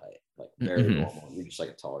normal height, like very normal. You're just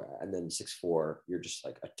like a tall guy, and then 6'4", you're just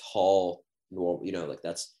like a tall normal. Like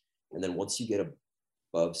that's. And then once you get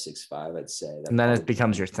above 6'5", I'd say. And then it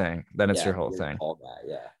becomes your thing. Then it's your whole thing. Tall guy,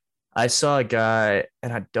 yeah. I saw a guy,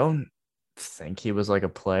 and I don't think he was like a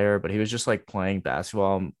player, but he was just like playing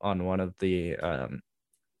basketball on one of the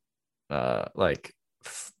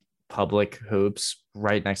public hoops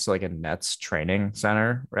right next to like a Nets training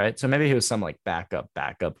center, right? So maybe he was some like backup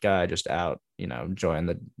guy just out, enjoying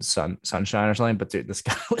the sunshine or something. But dude, this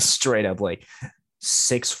guy was straight up like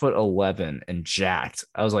 6'11" and jacked.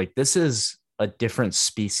 I was like, this is a different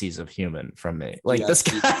species of human from me. Like this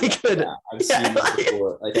guy could. I've seen that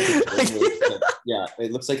before.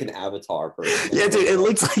 It looks like an avatar person. Yeah, dude, it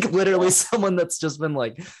looks like literally someone that's just been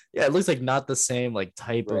like, it looks like not the same like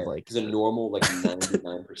type of like. Because a normal like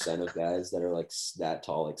 99% of guys that are like that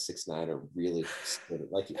tall, like 6'9", are really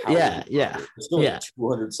like They're still like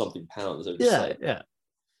 200 something pounds. Yeah.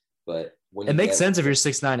 But when it makes sense if you're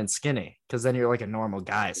 6'9" and skinny, because then you're like a normal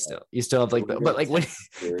guy still. You still have like, but like when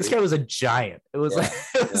this guy was a giant, it was like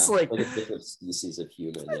like a different species of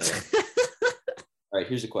human. Yeah. All right,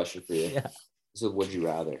 here's a question for you. Yeah. So, would you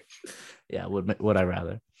rather? Yeah, would I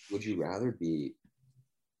rather? Would you rather be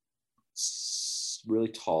really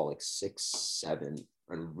tall, like 6'7",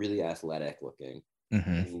 and really athletic looking?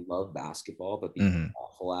 You love basketball, but be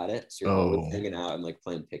awful at it. So you're always hanging out and like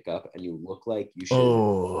playing pickup, and you look like you should.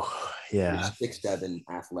 Oh, yeah. You're 6'7",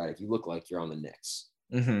 athletic. You look like you're on the Knicks.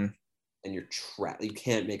 And you're trapped. You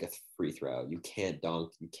can't make a free throw. You can't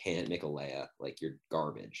dunk. You can't make a layup. Like you're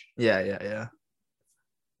garbage. Yeah.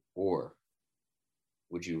 Or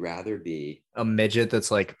would you rather be a midget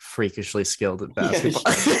that's like freakishly skilled at basketball?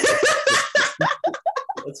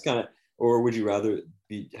 That's kind of. Or would you rather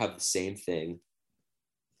have the same thing?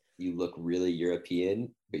 You look really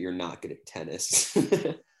European, but you're not good at tennis.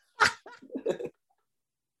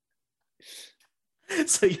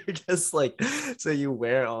 So you're just like, so you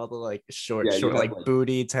wear all the like short like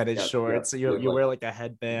booty tennis shorts. So you wear like a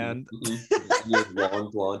headband. You have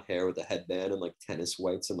long blonde hair with a headband and like tennis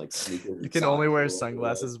whites and like sneakers. You can only wear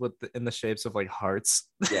sunglasses in the shapes of like hearts.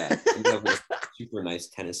 Yeah, you have like a super nice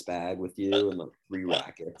tennis bag with you and like 3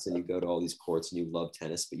 rackets, and you go to all these courts and you love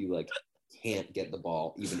tennis, but you like can't get the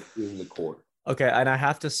ball even in the court. Okay, and I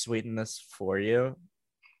have to sweeten this for you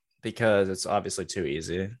because it's obviously too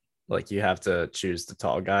easy. Like you have to choose the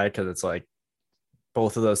tall guy because it's like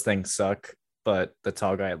both of those things suck, but the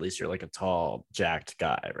tall guy, at least you're like a tall, jacked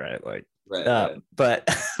guy, right? Like, right. But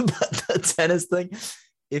the tennis thing,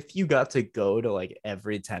 if you got to go to like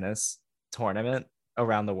every tennis tournament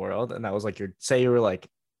around the world, and that was like say you were like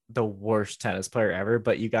the worst tennis player ever,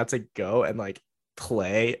 but you got to go and like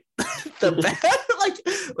play the best.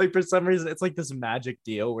 like for some reason it's like this magic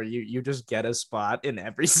deal where you just get a spot in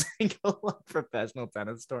every single professional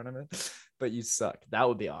tennis tournament, but you suck. That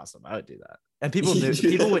would be awesome. I would do that. And people would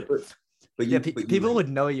people would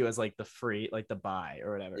know you as like the free, like the buy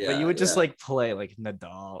or whatever. But you would just like play like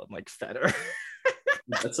Nadal and like Federer.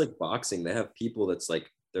 That's like boxing. They have people that's like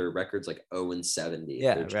their record's like 0-70.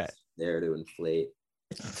 Yeah, they're just there to inflate.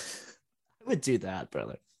 I would do that,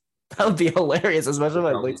 brother. That would be hilarious, especially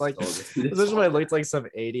when I looked like some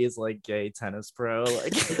 80s like gay tennis pro,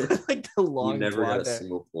 like like the long. You never got a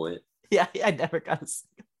single point. Yeah, I never got a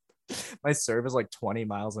single. My serve is like 20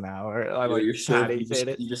 miles an hour. I like your serve,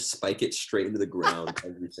 you just spike it straight into the ground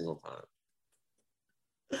every single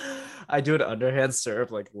time. I do an underhand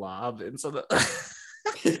serve like lob into the.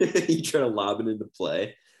 You try to lob it into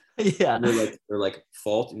play. Yeah, and they're like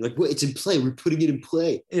fault. You're like, wait, it's in play. We're putting it in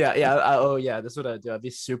play. Yeah. Oh yeah, this is what I do. I'd be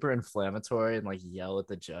super inflammatory and like yell at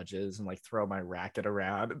the judges and like throw my racket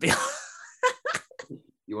around. And be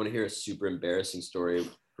You want to hear a super embarrassing story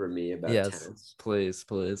for me about tennis? Please.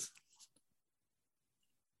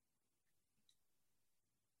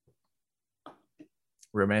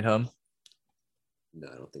 Roommate home? No,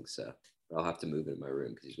 I don't think so. I'll have to move into my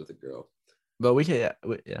room because he's with a girl. But we can,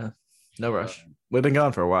 yeah. No rush. We've been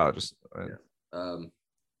gone for a while. Just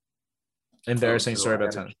embarrassing story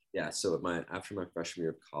about tennis. Yeah. So after my freshman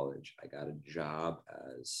year of college, I got a job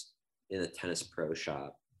in a tennis pro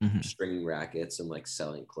shop, stringing rackets and like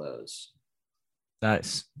selling clothes.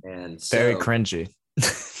 Nice. And very cringy.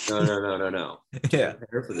 No. Yeah. To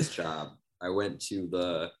prepare for this job, I went to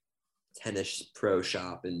the tennis pro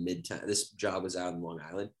shop in Midtown. This job was out in Long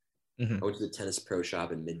Island. I went to the tennis pro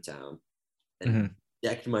shop in Midtown and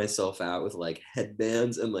decked myself out with like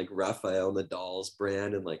headbands and like Rafael Nadal's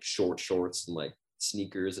brand and like short shorts and like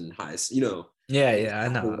sneakers and highs, Yeah, I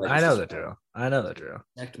know the drill.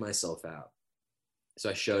 Decked myself out. So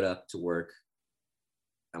I showed up to work.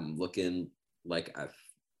 I'm looking like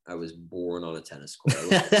I was born on a tennis court.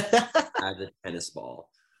 I had a tennis ball.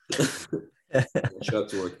 I show up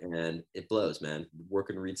to work and it blows, man.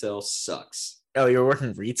 Working retail sucks. Oh, you're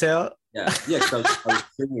working retail? Yeah. Cause I was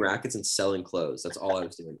shooting rackets and selling clothes. That's all I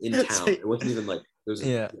was doing in town. It wasn't even like there was.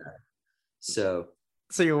 Yeah. So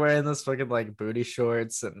you're wearing this fucking like booty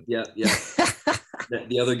shorts and. Yeah.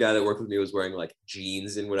 The other guy that worked with me was wearing like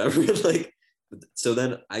jeans and whatever. Like, so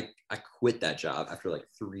then I quit that job after like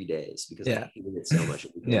 3 days because I hated it so much.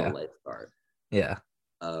 It became a lifeguard. Yeah.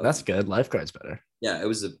 That's good. Lifeguard's better. Yeah, it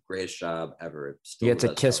was the greatest job ever. You get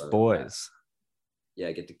to kiss boys. Yeah,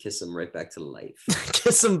 I get to kiss them right back to life.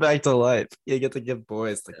 Kiss them back to life. You get to give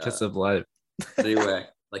boys the kiss of life. Anyway,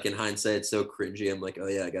 like in hindsight, it's so cringy. I'm like, oh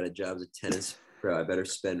yeah, I got a job as a tennis pro. I better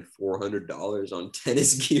spend $400 on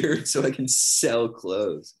tennis gear so I can sell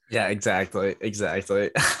clothes. Yeah, exactly.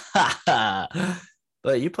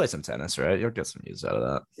 But you play some tennis, right? You'll get some use out of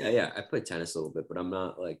that. Yeah. I play tennis a little bit, but I'm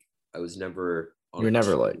not like I was never. You're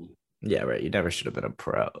never like. Yeah, right. You never should have been a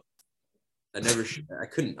pro. I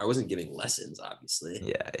couldn't. I wasn't giving lessons, obviously.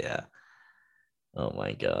 Yeah. Oh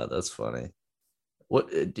my god, that's funny.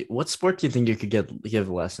 What sport do you think you could give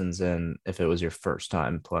lessons in if it was your first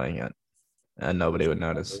time playing it, and nobody would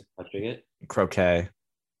notice? Touching it. Croquet.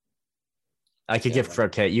 I could give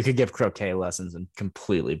croquet. You could give croquet lessons and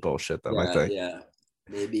completely bullshit them. I think. Yeah,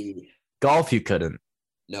 maybe. Golf, you couldn't.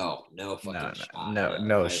 No fucking shot.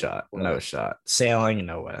 No shot. Sailing,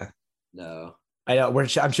 no way. No. I know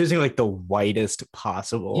I'm choosing like the whitest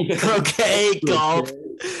possible. Croquet, golf,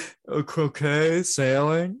 croquet,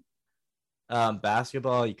 sailing,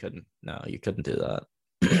 basketball. You couldn't. No, you couldn't do that.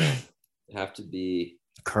 It'd have to be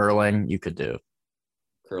curling. You could do.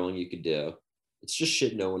 Curling, you could do. It's just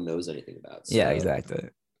shit no one knows anything about. So. Yeah, exactly.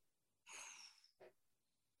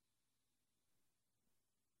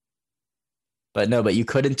 But you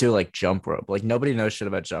couldn't do like jump rope. Like nobody knows shit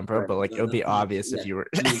about jump rope, but like it would be obvious if you were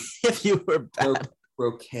if you were bad.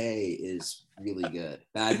 Croquet is really good.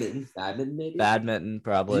 Badminton maybe. Badminton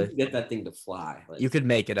probably. You could get that thing to fly. You could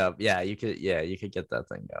make it up. Yeah, you could get that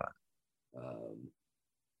thing going.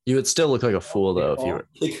 You would still look like a fool though if you were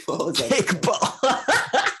kickball.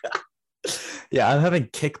 Yeah, I'm having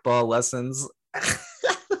kickball lessons.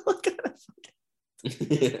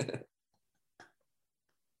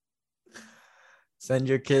 Send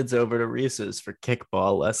your kids over to Reese's for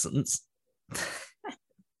kickball lessons.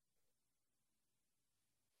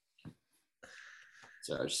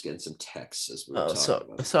 Sorry, I was just getting some texts as we were talking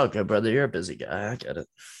about. It's all good, brother. You're a busy guy. I get it.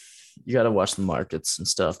 You got to watch the markets and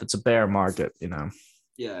stuff. It's a bear market, you know.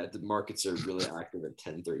 Yeah, the markets are really active at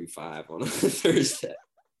 10:35 on a Thursday.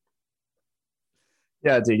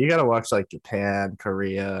 Yeah, dude, you gotta watch like Japan,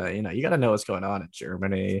 Korea. You gotta know what's going on in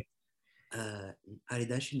Germany. Uh,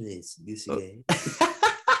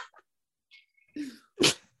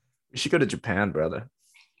 We should go to Japan, brother.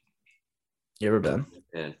 You ever been?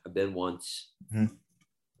 Man, I've been once.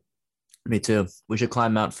 Me too. We should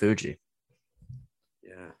climb Mount Fuji.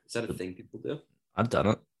 Yeah, is that a thing people do? I've done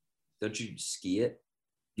it. Don't you ski it?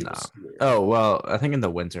 People No. ski it. Oh, well, I think in the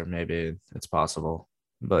winter maybe it's possible.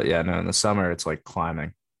 But yeah, no, in the summer it's like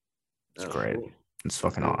climbing. It's Oh, great. cool. It's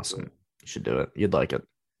fucking Cool, awesome. cool. You should do it. You'd like it.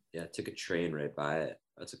 Yeah, I took a train right by it.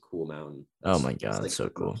 That's a cool mountain. Oh my It's God, like so the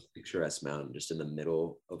cool. most picturesque mountain, just in the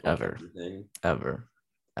middle of like Ever. everything. Ever.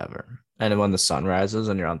 And when the sun rises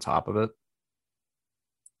and you're on top of it,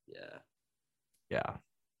 Yeah, yeah.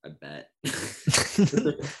 I bet.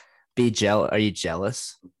 Be jealous. Are you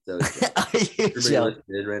jealous? So Are you everybody jealous?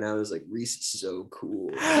 listening right now is like, Reese is so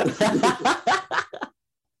cool.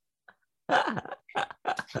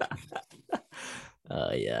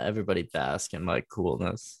 Yeah, everybody bask in my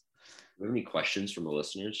coolness. Do you have any questions from the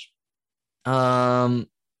listeners? I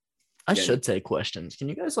Yeah. should take questions. Can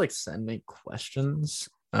you guys like send me questions?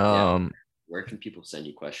 Where can people send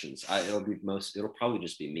you questions? It'll probably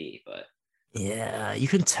just be me, but Yeah, you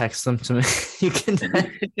can text them to me. You can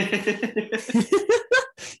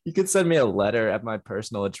you can send me a letter at my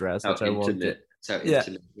personal address, how which I won't get. intimate, Yeah.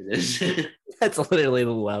 intimate it is. That's literally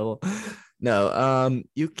the level. No,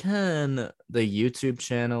 you can. The YouTube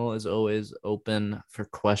channel is always open for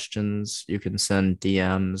questions. You can send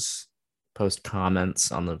DMs, post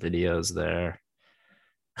comments on the videos there.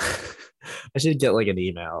 I should get like an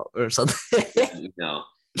email or something. No.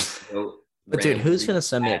 But dude, who's gonna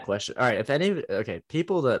send me a question? All right, if any, okay,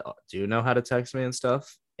 people that do know how to text me and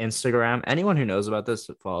stuff, Instagram, anyone who knows about this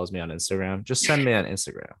that follows me on Instagram, just send me on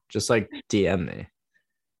Instagram. Just like DM me.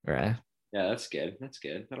 Right? Yeah, that's good.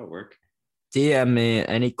 That'll work. DM me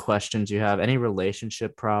any questions you have, any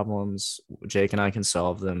relationship problems. Jake and I can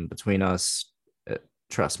solve them between us.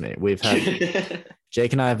 Trust me, we've had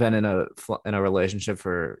Jake and I have been in a relationship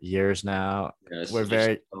for years now. Yeah, We're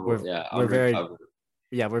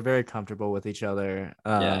very comfortable with each other.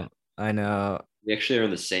 Yeah. I know. We actually are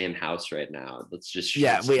in the same house right now. Let's just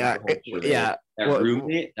Yeah, we are. Yeah, that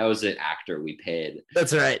roommate, that was an actor we paid.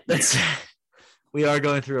 That's right. We are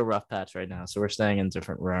going through a rough patch right now, so we're staying in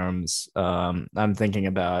different rooms. I'm thinking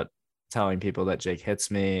about telling people that Jake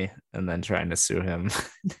hits me and then trying to sue him.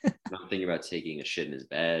 I'm thinking about taking a shit in his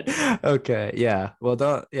bed. Okay, yeah. Well,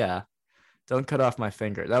 don't cut off my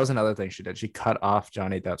finger. That was another thing she did. She cut off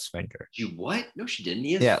Johnny Depp's finger. You what? No, she didn't.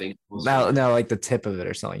 He has Yeah. fingers. No, like the tip of it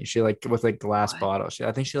or something. She like with like glass bottle.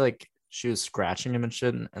 I think she was scratching him and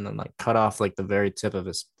shit, and then like cut off like the very tip of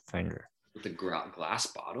his finger. With the glass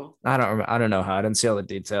bottle? I don't remember. I don't know how. I didn't see all the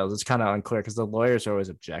details. It's kind of unclear because the lawyers are always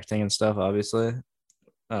objecting and stuff, obviously.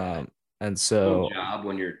 And so Your job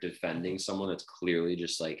when you're defending someone that's clearly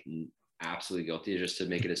just like absolutely guilty is just to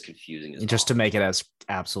make it as confusing as just to possible. make it as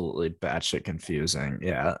absolutely batshit confusing.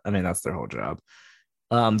 Yeah, I mean that's their whole job.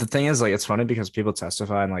 The thing is, like, it's funny because people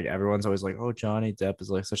testify and like everyone's always like, "Oh, Johnny Depp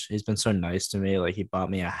is like he's been so nice to me. Like he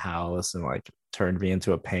bought me a house and like turned me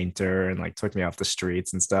into a painter and like took me off the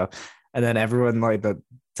streets and stuff." And then everyone like that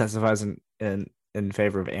testifies in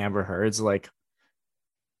favor of Amber Heard's like,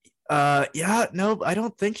 yeah, no, I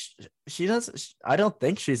don't think she does. I don't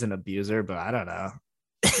think she's an abuser, but I don't know.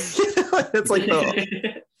 It's like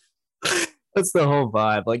that's the whole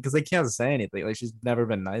vibe, like because they can't say anything. Like she's never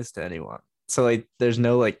been nice to anyone, so like there's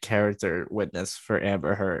no like character witness for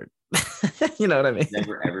Amber Heard. You know what I mean?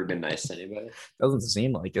 Never ever been nice to anybody. Doesn't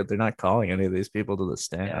seem like it. They're not calling any of these people to the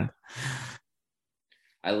stand. Yeah.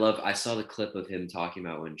 I saw the clip of him talking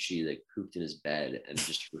about when she like pooped in his bed and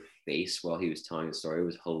just her face while he was telling the story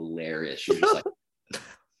was hilarious. She was just like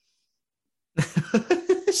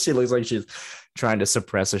She looks like she's trying to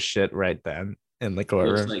suppress a shit right then in the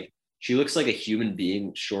courtroom. she looks like a human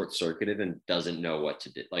being short-circuited and doesn't know what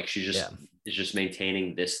to do. Like she just is just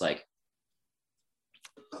maintaining this like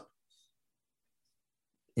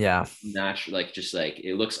natural, like just like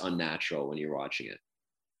it looks unnatural when you're watching it.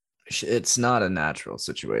 It's not a natural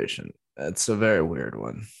situation. It's a very weird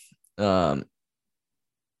one.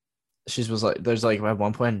 She was like, there's like at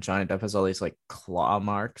one point Johnny Depp has all these like claw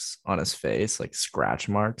marks on his face, like scratch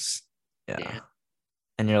marks. Yeah. Damn.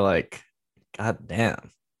 And you're like, God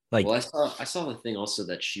damn. Like, well, I saw the thing also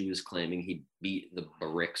that she was claiming he beat the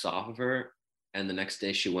bricks off of her, and the next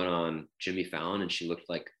day she went on Jimmy Fallon and she looked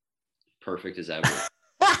like perfect as ever.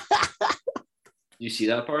 You see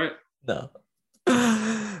that part? No.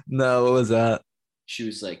 No, what was that? She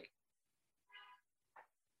was like,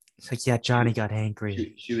 it's like, yeah, Johnny got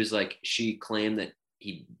angry. She was like, she claimed that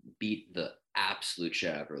he beat the absolute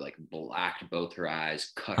shit out of her, like blacked both her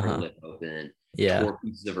eyes, cut her lip open, Yeah. tore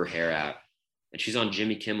pieces of her hair out. And she's on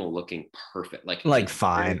Jimmy Kimmel looking perfect. Like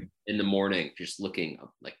fine. In the morning, just looking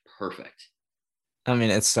like perfect. I mean,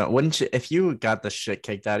 it's so, wouldn't you, if you got the shit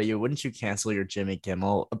kicked out of you, wouldn't you cancel your Jimmy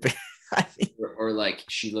Kimmel? I mean, or like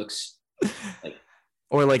she looks like,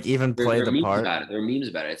 or like even play the memes part. about it. There are memes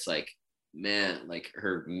about it. It's like, man, like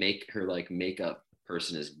her makeup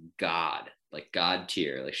person is God, like God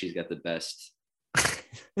tier. Like she's got the best.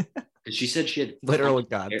 She said she had literal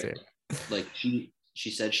God tier. Like she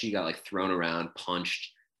said she got like thrown around,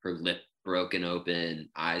 punched, her lip broken open,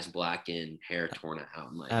 eyes blackened, hair torn out.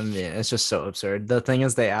 I'm like, I mean, it's just so absurd. The thing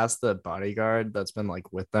is, they asked the bodyguard that's been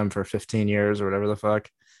like with them for 15 years or whatever the fuck.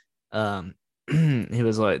 He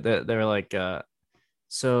was like, they're like,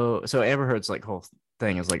 so Amber Heard's like whole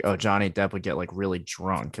thing is like, oh, Johnny Depp would get like really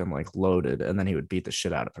drunk and like loaded, and then he would beat the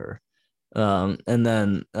shit out of her. And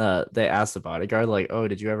then they asked the bodyguard like, oh,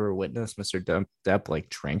 did you ever witness Mr. Depp like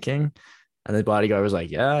drinking? And the bodyguard was like,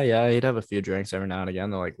 yeah, he'd have a few drinks every now and again.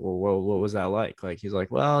 They're like, well, what was that like? Like, he's like,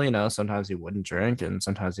 well, sometimes he wouldn't drink, and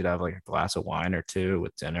sometimes he'd have like a glass of wine or two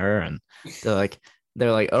with dinner. And they're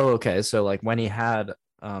like, oh, okay. So like when he had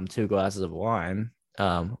 2 glasses of wine,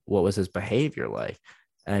 what was his behavior like?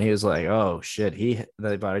 And he was like, oh shit.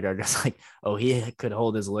 The bodyguard was like, oh, he could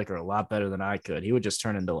hold his liquor a lot better than I could. He would just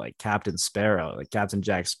turn into like Captain Sparrow, like Captain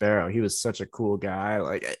Jack Sparrow. He was such a cool guy.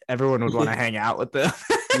 Like everyone would want to hang out with him.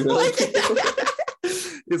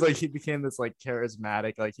 He's like, he became this like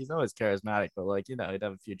charismatic, like he's always charismatic, but like, he'd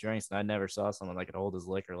have a few drinks, and I never saw someone that could hold his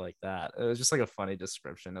liquor like that. It was just like a funny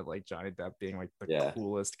description of like Johnny Depp being like the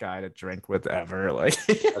coolest guy to drink with ever. Like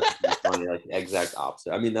that's funny, like the exact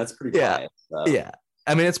opposite. I mean, that's pretty biased. Yeah.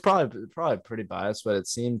 I mean, it's probably pretty biased, but it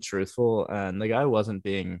seemed truthful. And the guy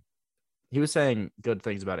he was saying good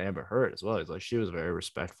things about Amber Heard as well. He's like, she was very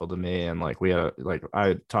respectful to me. And like,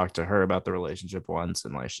 I talked to her about the relationship once,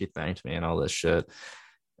 and like, she thanked me and all this shit.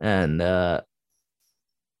 And,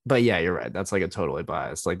 but yeah, you're right. That's like a totally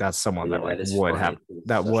biased. Like that's someone that like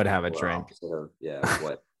would have a drink.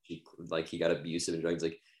 What he got abusive and drugs.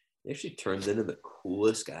 Like he actually turns into the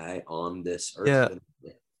coolest guy on this earth. Yeah.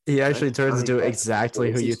 He actually turns into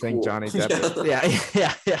exactly who you think Johnny Depp is.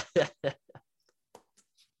 Yeah.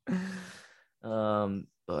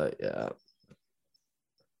 But yeah,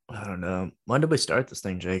 I don't know. When did we start this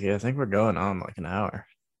thing, Jakey? I think we're going on like an hour.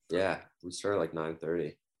 Yeah, we started like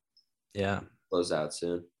 9:30. Yeah. Close out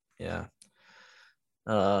soon. Yeah.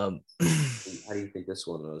 How do you think this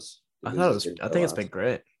one was? I think it's been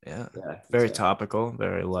great. Yeah. Very topical,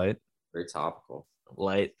 very light. Very topical.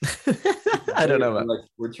 Light. I don't know. Like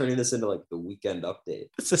we're turning this into like the weekend update.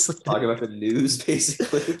 It's just like talking about the news,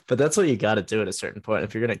 basically. But that's what you got to do at a certain point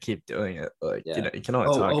if you're gonna keep doing it. Like you can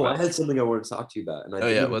only talk about. I had something I wanted to talk to you about, and I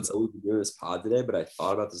didn't know we were doing this pod today, but I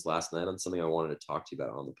thought about this last night on something I wanted to talk to you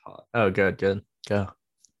about on the pod. Oh, good, go.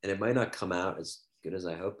 And it might not come out as good as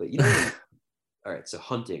I hope, but all right. So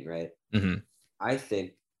hunting, right? Mm-hmm. I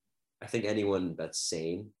think anyone that's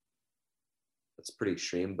sane, that's pretty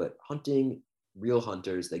extreme, but hunting. Real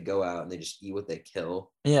hunters, they go out and they just eat what they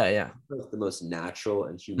kill. Yeah. That's the most natural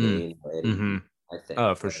and humane way. I think.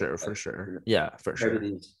 Oh, for sure. Yeah, for sure.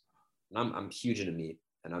 And I'm huge into meat,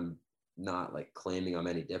 and I'm not like claiming I'm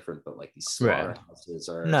any different, but like these slaughterhouses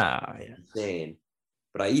are insane.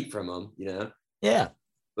 But I eat from them, Yeah.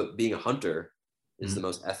 But being a hunter is the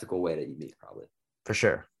most ethical way to eat meat, probably. For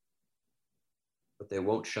sure. But they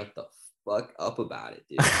won't shut the fuck up about it,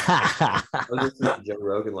 dude. I was listening to Joe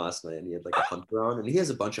Rogan last night, and he had like a hunter on, and he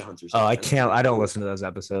has a bunch of hunters. Oh, I don't listen to those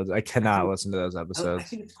episodes. I cannot listen to those episodes. I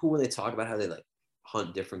think it's cool when they talk about how they like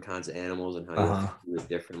hunt different kinds of animals and how you have to do it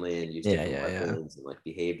differently and use different weapons and like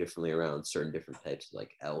behave differently around certain different types of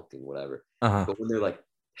like elk and whatever. But when they're like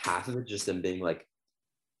half of it just them being like,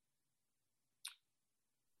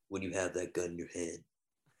 when you have that gun in your hand,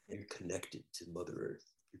 you're connected to Mother Earth.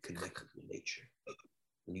 You're connected to nature.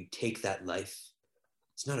 When you take that life,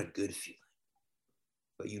 it's not a good feeling,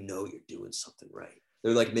 but you're doing something right.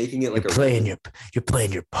 They're like making it like you're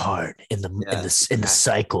playing your part in the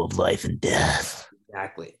cycle of life and death.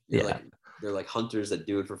 Exactly. They're like hunters that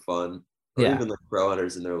do it for fun, or even like pro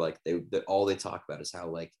hunters, and they're like all they talk about is how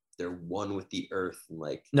like they're one with the earth and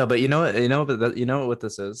like. No, but what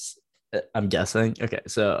this is? I'm guessing. Okay,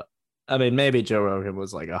 so. I mean, maybe Joe Rogan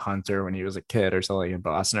was like a hunter when he was a kid or something in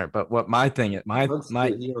Boston. But what my thing is,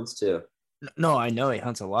 he hunts too. No, I know he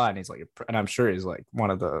hunts a lot, and he's like, and I'm sure he's like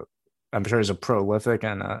I'm sure he's a prolific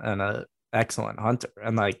and a excellent hunter,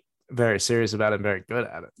 and like very serious about it, and very good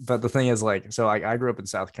at it. But the thing is, like, so like I grew up in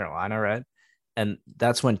South Carolina, right? And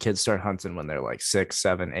that's when kids start hunting when they're like 6,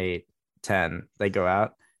 7, 8, 10. They go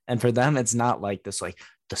out. And for them, it's not like this, like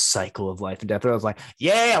the cycle of life and death. Where I was like,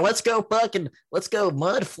 yeah, let's go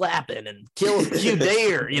mud flapping and kill a few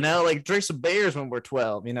deer, like drink some beers when we're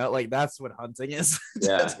 12, like that's what hunting is.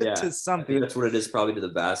 To some I think people. that's what it is probably to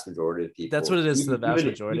the vast majority of people. That's what it is to the vast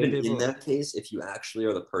majority of people. In that case, if you actually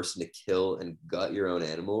are the person to kill and gut your own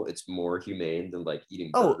animal, it's more humane than like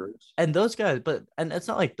eating burgers. And those guys, and it's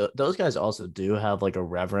not like those guys also do have like a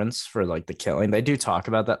reverence for like the killing. They do talk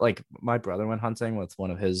about that. Like my brother went hunting with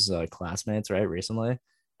one of his classmates, right, recently.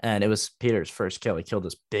 And it was Peter's first kill. He killed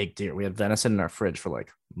this big deer. We had venison in our fridge for like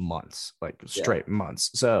months, like straight months.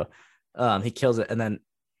 So he kills it. And then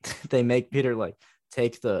they make Peter like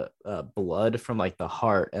take the blood from like the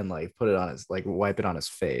heart and like put it on his, like wipe it on his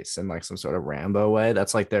face in like some sort of Rambo way.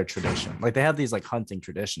 That's like their tradition. Like they have these like hunting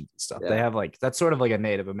traditions and stuff. They have like, that's sort of like a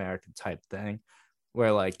Native American type thing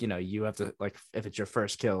where like, you have to like, if it's your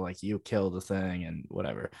first kill, like you kill the thing and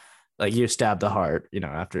whatever. Like you stab the heart,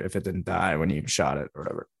 after if it didn't die when you shot it or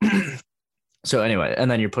whatever. So anyway, and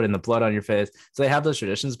then you're putting the blood on your face. So they have those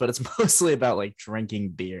traditions, but it's mostly about like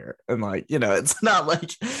drinking beer and like, it's not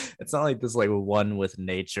like this like one with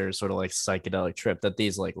nature sort of like psychedelic trip that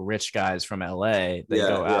these like rich guys from LA,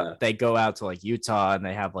 they go out to like Utah and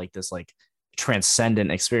they have like this like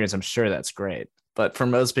transcendent experience. I'm sure that's great. But for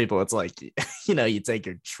most people, it's like, you take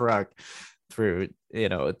your truck through,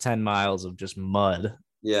 10 miles of just mud.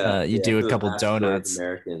 You do a couple donuts.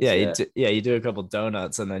 You do a couple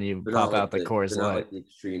donuts and then you pop out the Coors Light. Like the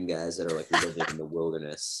extreme guys that are like living in the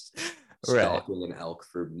wilderness, stalking an elk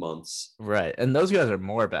for months. Right, and those guys are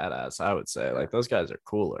more badass, I would say. Like those guys are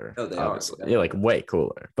cooler. Oh, they obviously. are. You're like way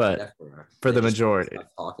cooler, but for the majority,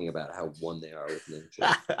 talking about how one they are with nature.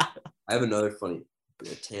 I have another funny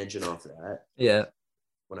tangent off of that. Yeah,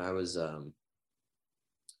 when I was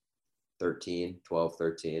 12,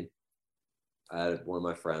 13. I had one of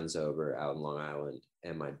my friends over out in Long Island,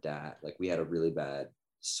 and my dad, like we had a really bad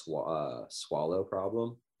swallow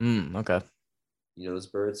problem. Okay. You know those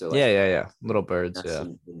birds? Like, yeah. Little birds,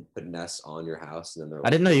 put nests on your house, and then they're. I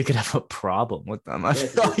didn't know you could have a problem with them. I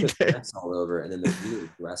feel like they're nests all over, and then they're really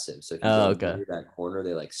aggressive. So if you go near that corner,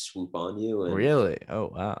 they like swoop on you. And, really?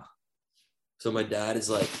 Oh wow. So my dad is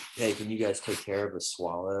like, "Hey, can you guys take care of a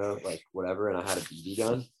swallow, like whatever?" And I had a BB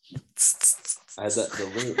gun. I had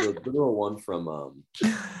the little one from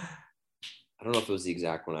I don't know if it was the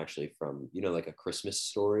exact one actually from like A Christmas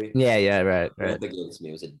Story. Yeah, right. I think it was me.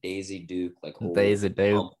 It was a Daisy Duke, like Daisy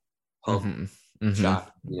Duke pump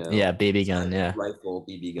shot. Yeah, BB gun. Yeah, rifle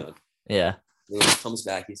BB gun. Yeah. And when he comes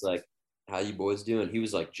back, he's like, "How you boys doing?" He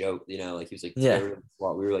was like joke, like he was like, yeah. We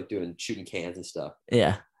were like shooting cans and stuff.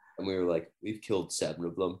 Yeah. And we were like, "We've killed 7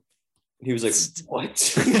 of them." And he was like,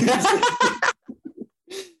 "What?"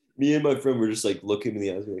 Me and my friend were just like looking in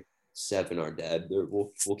the eyes, like 7 are dead.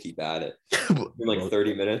 We'll keep at it. In like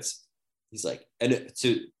 30 minutes, he's like, and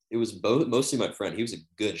it was mostly my friend. He was a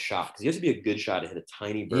good shot because you have to be a good shot to hit a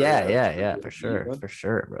tiny bird. Yeah, for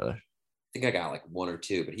sure, brother. I think I got like 1 or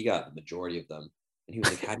 2, but he got the majority of them. And he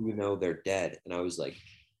was like, "How do you know they're dead?" And I was like,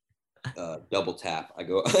 double tap. I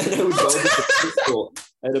go, and I would go with a pistol.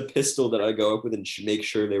 I had a pistol that I go up with and make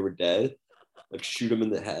sure they were dead, like shoot them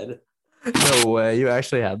in the head. No way, you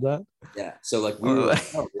actually had that? Yeah. So like we were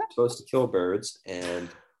like, we're supposed to kill birds and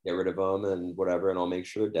get rid of them and whatever, and I'll make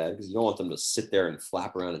sure they're dead because you don't want them to sit there and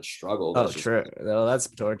flap around and struggle. Oh, true. No, that's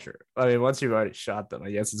torture. I mean, once you've already shot them,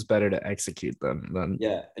 I guess it's better to execute them than.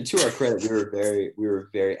 Yeah, and to our credit, we were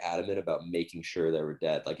very adamant about making sure they were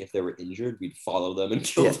dead. Like if they were injured, we'd follow them and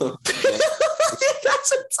kill them.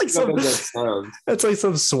 That's like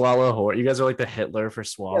some swallow horror. You guys are like the Hitler for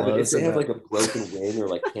swallows. Yeah, but if they have like a broken wing or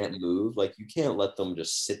like can't move, like you can't let them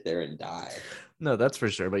just sit there and die. No, that's for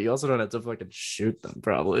sure. But you also don't have to fucking shoot them,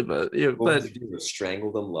 probably. But you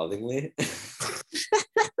strangle them lovingly.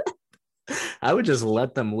 I would just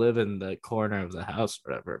let them live in the corner of the house,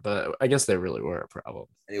 or whatever. But I guess they really were a problem.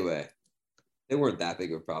 Anyway, they weren't that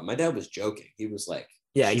big of a problem. My dad was joking. He was like.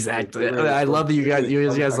 Yeah, exactly. I love that you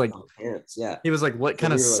guys like. Yeah. He was like, "What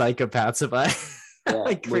kind of psychopaths have I?"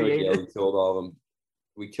 I created? We killed all of them.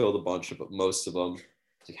 We killed a bunch of them, most of them.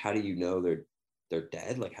 It's like, how do you know they're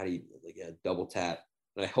dead? Like, how do you double tap?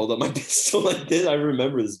 And I hold up my pistol like this. I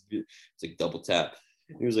remember this. It's like double tap.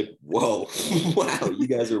 And he was like, "Whoa, wow, you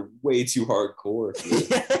guys are way too hardcore."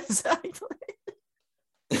 Yeah, exactly.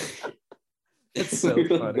 It's so we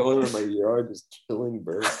were funny. Going around my yard just killing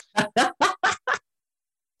birds.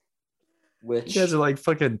 You guys are like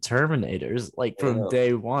fucking Terminators, like from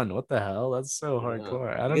day one. What the hell? That's so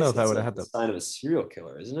hardcore. I don't know if I would have had the sign of a serial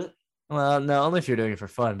killer, isn't it? Well, no, only if you're doing it for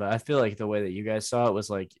fun. But I feel like the way that you guys saw it was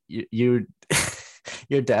like you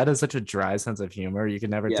your dad has such a dry sense of humor. You can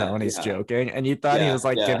never tell when he's joking, and you thought he was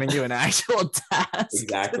like giving you an actual task.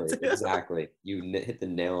 Exactly. You hit the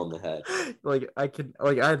nail on the head. Like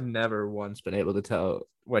I've never once been able to tell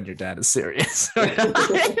when your dad is serious.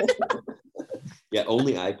 Yeah,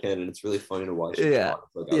 only I can, and it's really funny to watch. Other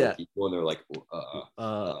people, and they're like,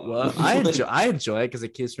 well, I enjoy it because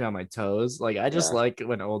it keeps me on my toes. Like I just like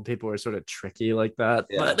when old people are sort of tricky like that.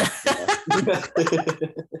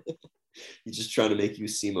 He's just trying to make you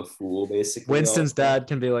seem a fool, basically. Winston's dad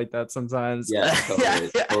can be like that sometimes. Yeah,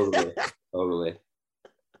 totally.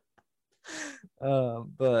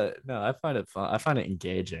 But no, I find it fun. I find it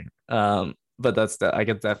engaging. But I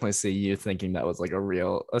could definitely see you thinking that was like a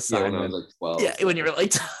real assignment. Yeah, when I was like 12. Yeah, when you were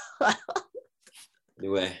like 12.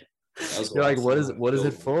 Anyway, you're like, what is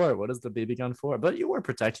it for? What is the BB gun for? But you were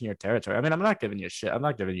protecting your territory. I mean, I'm not giving you shit. I'm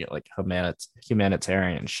not giving you like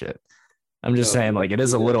humanitarian shit. I'm just saying, like, it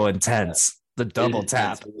is a little intense. The double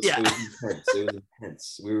tap. It was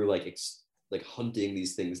intense. We were like hunting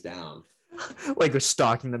these things down. Like we're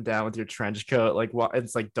stalking them down with your trench coat. Like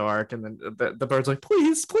it's like dark, and then the bird's like,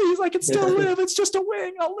 please, I can still live. It's just a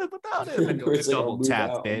wing. I'll live without it. And you're like, double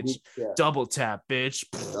tap, bitch. Double tap, bitch.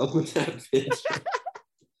 Double tap, bitch.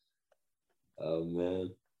 Oh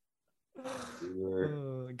man.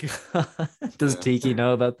 Oh, God. Does Tiki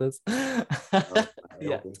know about this? I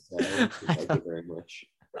don't think so. I don't like it very much.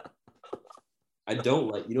 I don't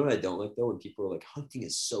like, you know what I don't like though? When people are like, hunting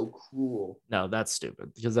is so cruel. No, that's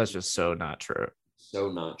stupid because that's just so not true.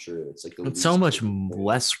 So not true. It's like it's so much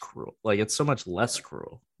less cruel. Like it's so much less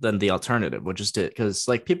cruel than the alternative, which is because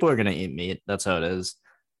like people are gonna eat meat. That's how it is.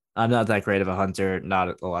 I'm not that great of a hunter.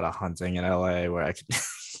 Not a lot of hunting in LA where I can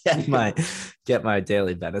get my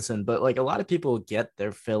daily venison. But like a lot of people get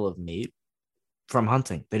their fill of meat from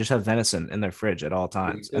hunting. They just have venison in their fridge at all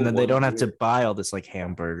times, and then they don't have to buy all this like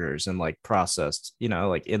hamburgers and like processed,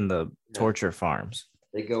 like in the torture farms.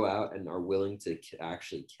 They go out and are willing to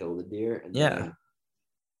actually kill the deer, and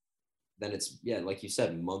then it's like you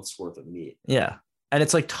said, months worth of meat. Yeah, and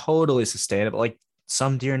it's like totally sustainable. Like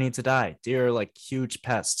some deer need to die. Deer are like huge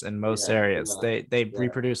pests in most areas. They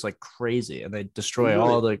reproduce like crazy, and they destroy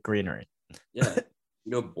all the greenery. Yeah.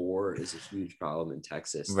 Boar is a huge problem in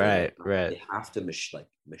Texas. Right. They have to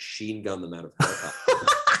machine gun them out of helicopters.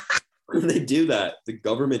 When they do that, the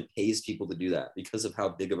government pays people to do that because of how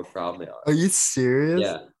big of a problem they are. Are you serious?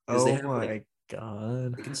 Yeah. Oh my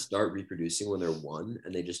God. They can start reproducing when they're 1,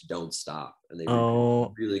 and they just don't stop. And they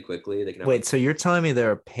reproduce really quickly. They can wait, so you're telling me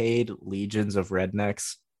there are paid legions of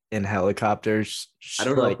rednecks in helicopters? I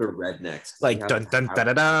don't know if they're rednecks. Like dun dun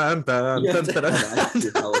dun dun dun dun dun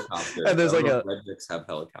helicopters. And there's like rednecks have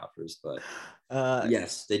helicopters, but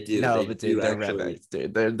yes, they do. No, but dude, they're rednecks,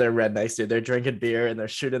 dude. They're rednecks, dude. They're drinking beer and they're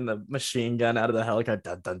shooting the machine gun out of the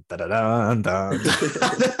helicopter. Dun dun dun dun dun.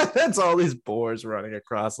 That's all these boars running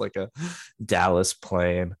across like a Dallas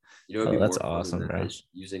plain. That's awesome, bro.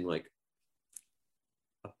 Using like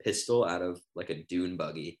a pistol out of like a dune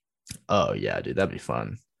buggy. Oh yeah, dude, that'd be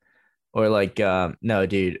fun. Or like, no,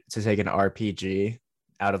 dude, to take an RPG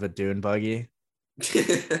out of a dune buggy,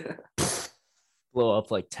 blow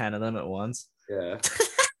up like 10 of them at once. Yeah.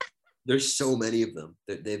 There's so many of them.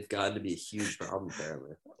 They've gotten to be a huge problem,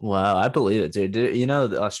 apparently. Wow, I believe it, dude. You know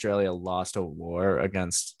that Australia lost a war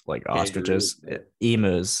against like ostriches,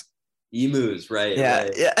 emus. Emus, right? Yeah,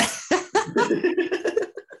 right. Yeah.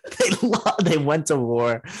 They went to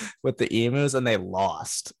war with the emus and they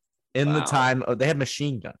lost in the time. They had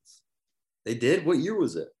machine guns. They did? What year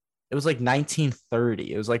was it? It was like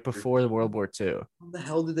 1930. It was like before World War II. How the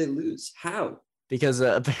hell did they lose? How? Because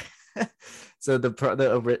so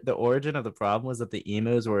the origin of the problem was that the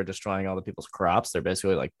emus were destroying all the people's crops. They're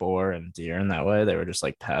basically like boar and deer in that way. They were just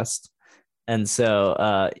like pests. And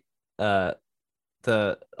so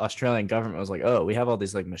the Australian government was like, oh, we have all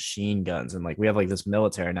these like machine guns and like we have like this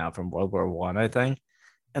military now from World War I think.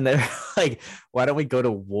 And they're like, why don't we go to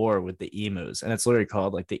war with the emus? And it's literally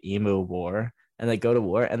called like the Emu War. And they go to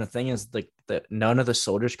war. And the thing is, like, none of the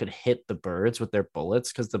soldiers could hit the birds with their bullets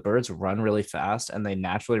because the birds run really fast and they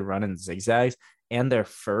naturally run in zigzags. And their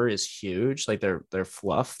fur is huge, like their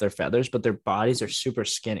fluff, their feathers, but their bodies are super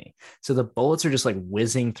skinny. So the bullets are just like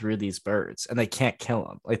whizzing through these birds, and they can't kill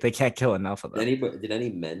them. Like they can't kill enough of them. Did any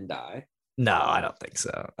men die? No, I don't think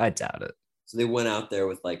so. I doubt it. So they went out there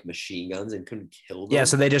with like machine guns and couldn't kill them. Yeah,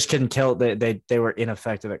 so they just couldn't kill. They were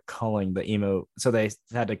ineffective at culling the emu, so they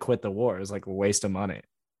had to quit the war. It was like a waste of money,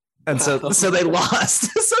 and so they lost. So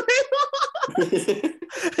they lost.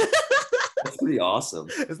 That's pretty awesome.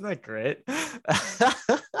 Isn't that great?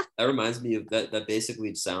 That reminds me of that. That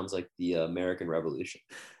basically sounds like the American Revolution.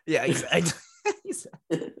 Yeah, exactly.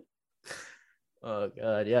 Oh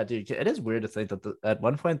god, yeah, dude. It is weird to think that at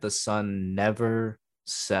one point the sun never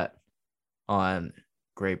set on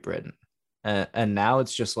Great Britain, and now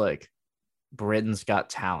it's just like Britain's Got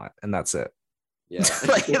Talent, and that's it. Yeah.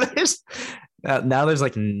 Like there's now there's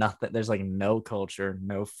like nothing. There's like no culture,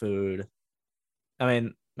 no food. I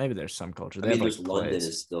mean, maybe there's some culture. I They mean, have like there's London plays.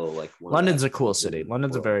 is still like one of London's the a cool best city. cities in the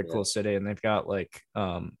London's a world, very yeah. cool city, and they've got like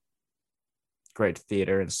great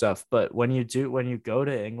theater and stuff. But when you go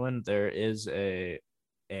to England, there is a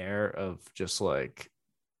air of just like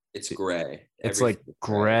It's gray. it's like Everything's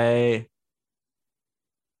gray.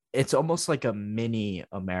 It's almost like a mini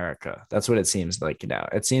America. That's what it seems like now.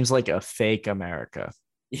 It seems like a fake America.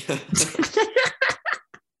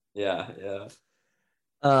 Yeah. Yeah.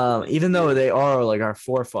 Even though they are like our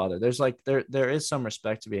forefather, there's like there is some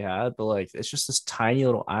respect to be had, but like it's just this tiny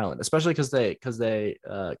little island, especially because they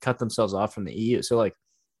cut themselves off from the EU. So like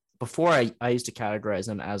before I used to categorize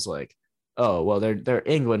them as like, oh well, they're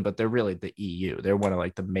England, but they're really the EU. They're one of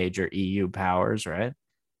like the major EU powers, right?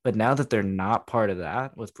 But now that they're not part of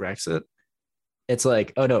that with Brexit, it's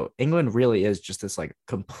like, oh no, England really is just this like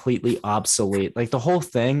completely obsolete. Like the whole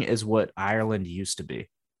thing is what Ireland used to be.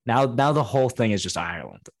 Now the whole thing is just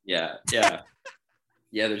Ireland. Yeah. Yeah,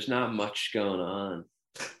 there's not much going on.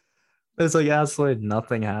 There's like absolutely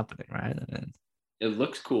nothing happening, right? And It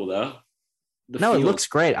looks cool though. The no, it feel- looks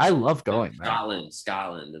great. I love going there.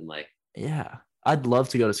 Scotland, and like Yeah, I'd love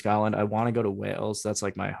to go to Scotland. I want to go to Wales. That's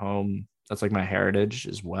like my home. That's like my heritage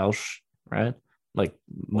is Welsh, right? Like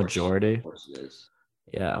majority. Of course it is.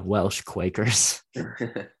 Yeah, Welsh Quakers.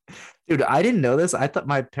 Dude, I didn't know this. I thought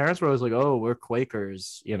my parents were always like, oh, we're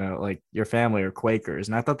Quakers, you know, like your family are Quakers.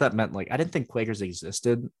 And I thought that meant like, I didn't think Quakers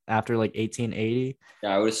existed after like 1880.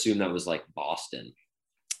 Yeah, I would assume that was like Boston.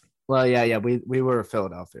 Well, yeah. We were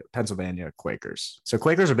Philadelphia, Pennsylvania Quakers. So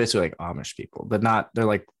Quakers are basically like Amish people, but not, they're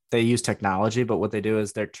like, they use technology, but what they do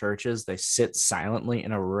is their churches, they sit silently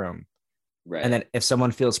in a room. Right. And then if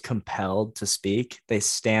someone feels compelled to speak, they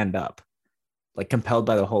stand up, like compelled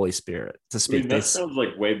by the Holy Spirit to speak. that sounds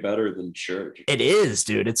like way better than church. It is,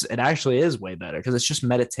 dude. It actually is way better because it's just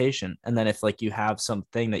meditation. And then if like you have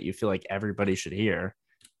something that you feel like everybody should hear,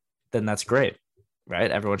 then that's great, right?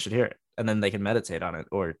 Everyone should hear it. And then they can meditate on it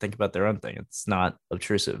or think about their own thing. It's not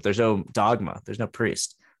obtrusive. There's no dogma. There's no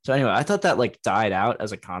priest. So anyway, I thought that like died out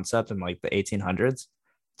as a concept in like the 1800s.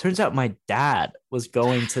 Turns out my dad was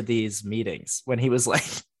going to these meetings when he was like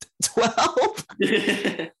 12.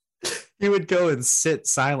 He would go and sit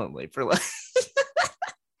silently for like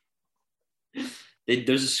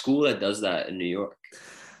There's a school that does that in New York.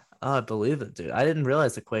 Oh, I believe it, dude. I didn't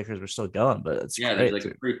realize the Quakers were still going, but it's Yeah, great, there's like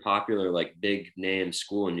dude. a pretty popular, like big name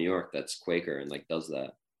school in New York that's Quaker and like does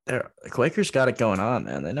that. The Quakers got it going on,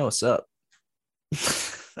 man. They know what's up.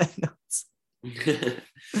 They know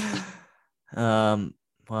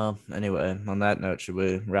well, anyway, on that note, should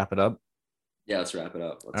we wrap it up? Yeah, let's wrap it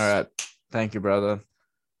up. All right. Thank you, brother.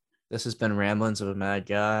 This has been Ramblings of a Mad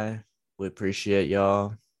Guy. We appreciate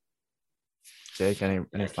y'all. Jake, any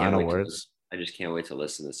final words? I just can't wait to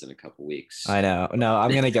listen to this in a couple weeks. I know. No,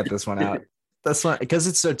 I'm gonna get this one out. This one because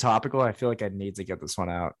it's so topical. I feel like I need to get this one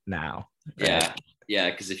out now. Yeah,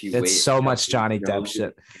 because if you it's wait, so much Johnny Depp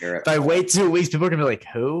shit. If I wait 2 weeks, people are gonna be like,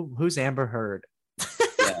 "Who? Who's Amber Heard?"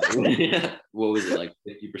 Yeah. What was it, like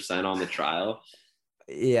 50% on the trial?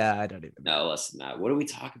 Yeah, I don't even know. No, less than that. What are we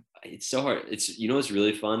talking about? It's so hard. It's what's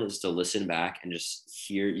really fun is to listen back and just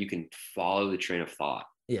hear. You can follow the train of thought.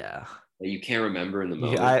 Yeah. That you can't remember in the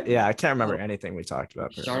moment. I can't remember anything we talked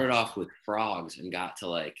about. We started off with frogs and got to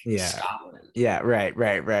like Scotland. Yeah, right.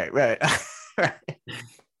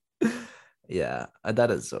 Yeah,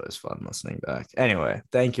 that is always fun listening back. Anyway,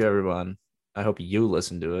 thank you, everyone. I hope you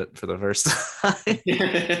listen to it for the first time.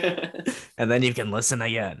 And then you can listen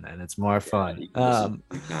again, and it's more fun. Times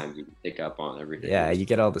you can pick up on everything. Yeah, you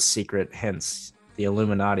get all the secret hints, the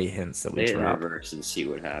Illuminati hints that we drop. In reverse and see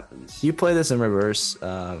what happens. You play this in reverse,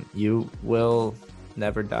 you will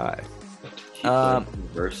never die. If you play in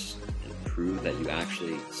reverse and prove that you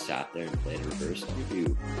actually sat there and played in reverse, I'll give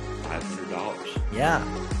you $500. Yeah,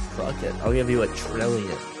 fuck it. I'll give you $1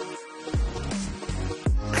 trillion.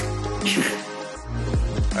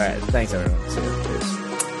 All right, thanks everyone. See you. Peace.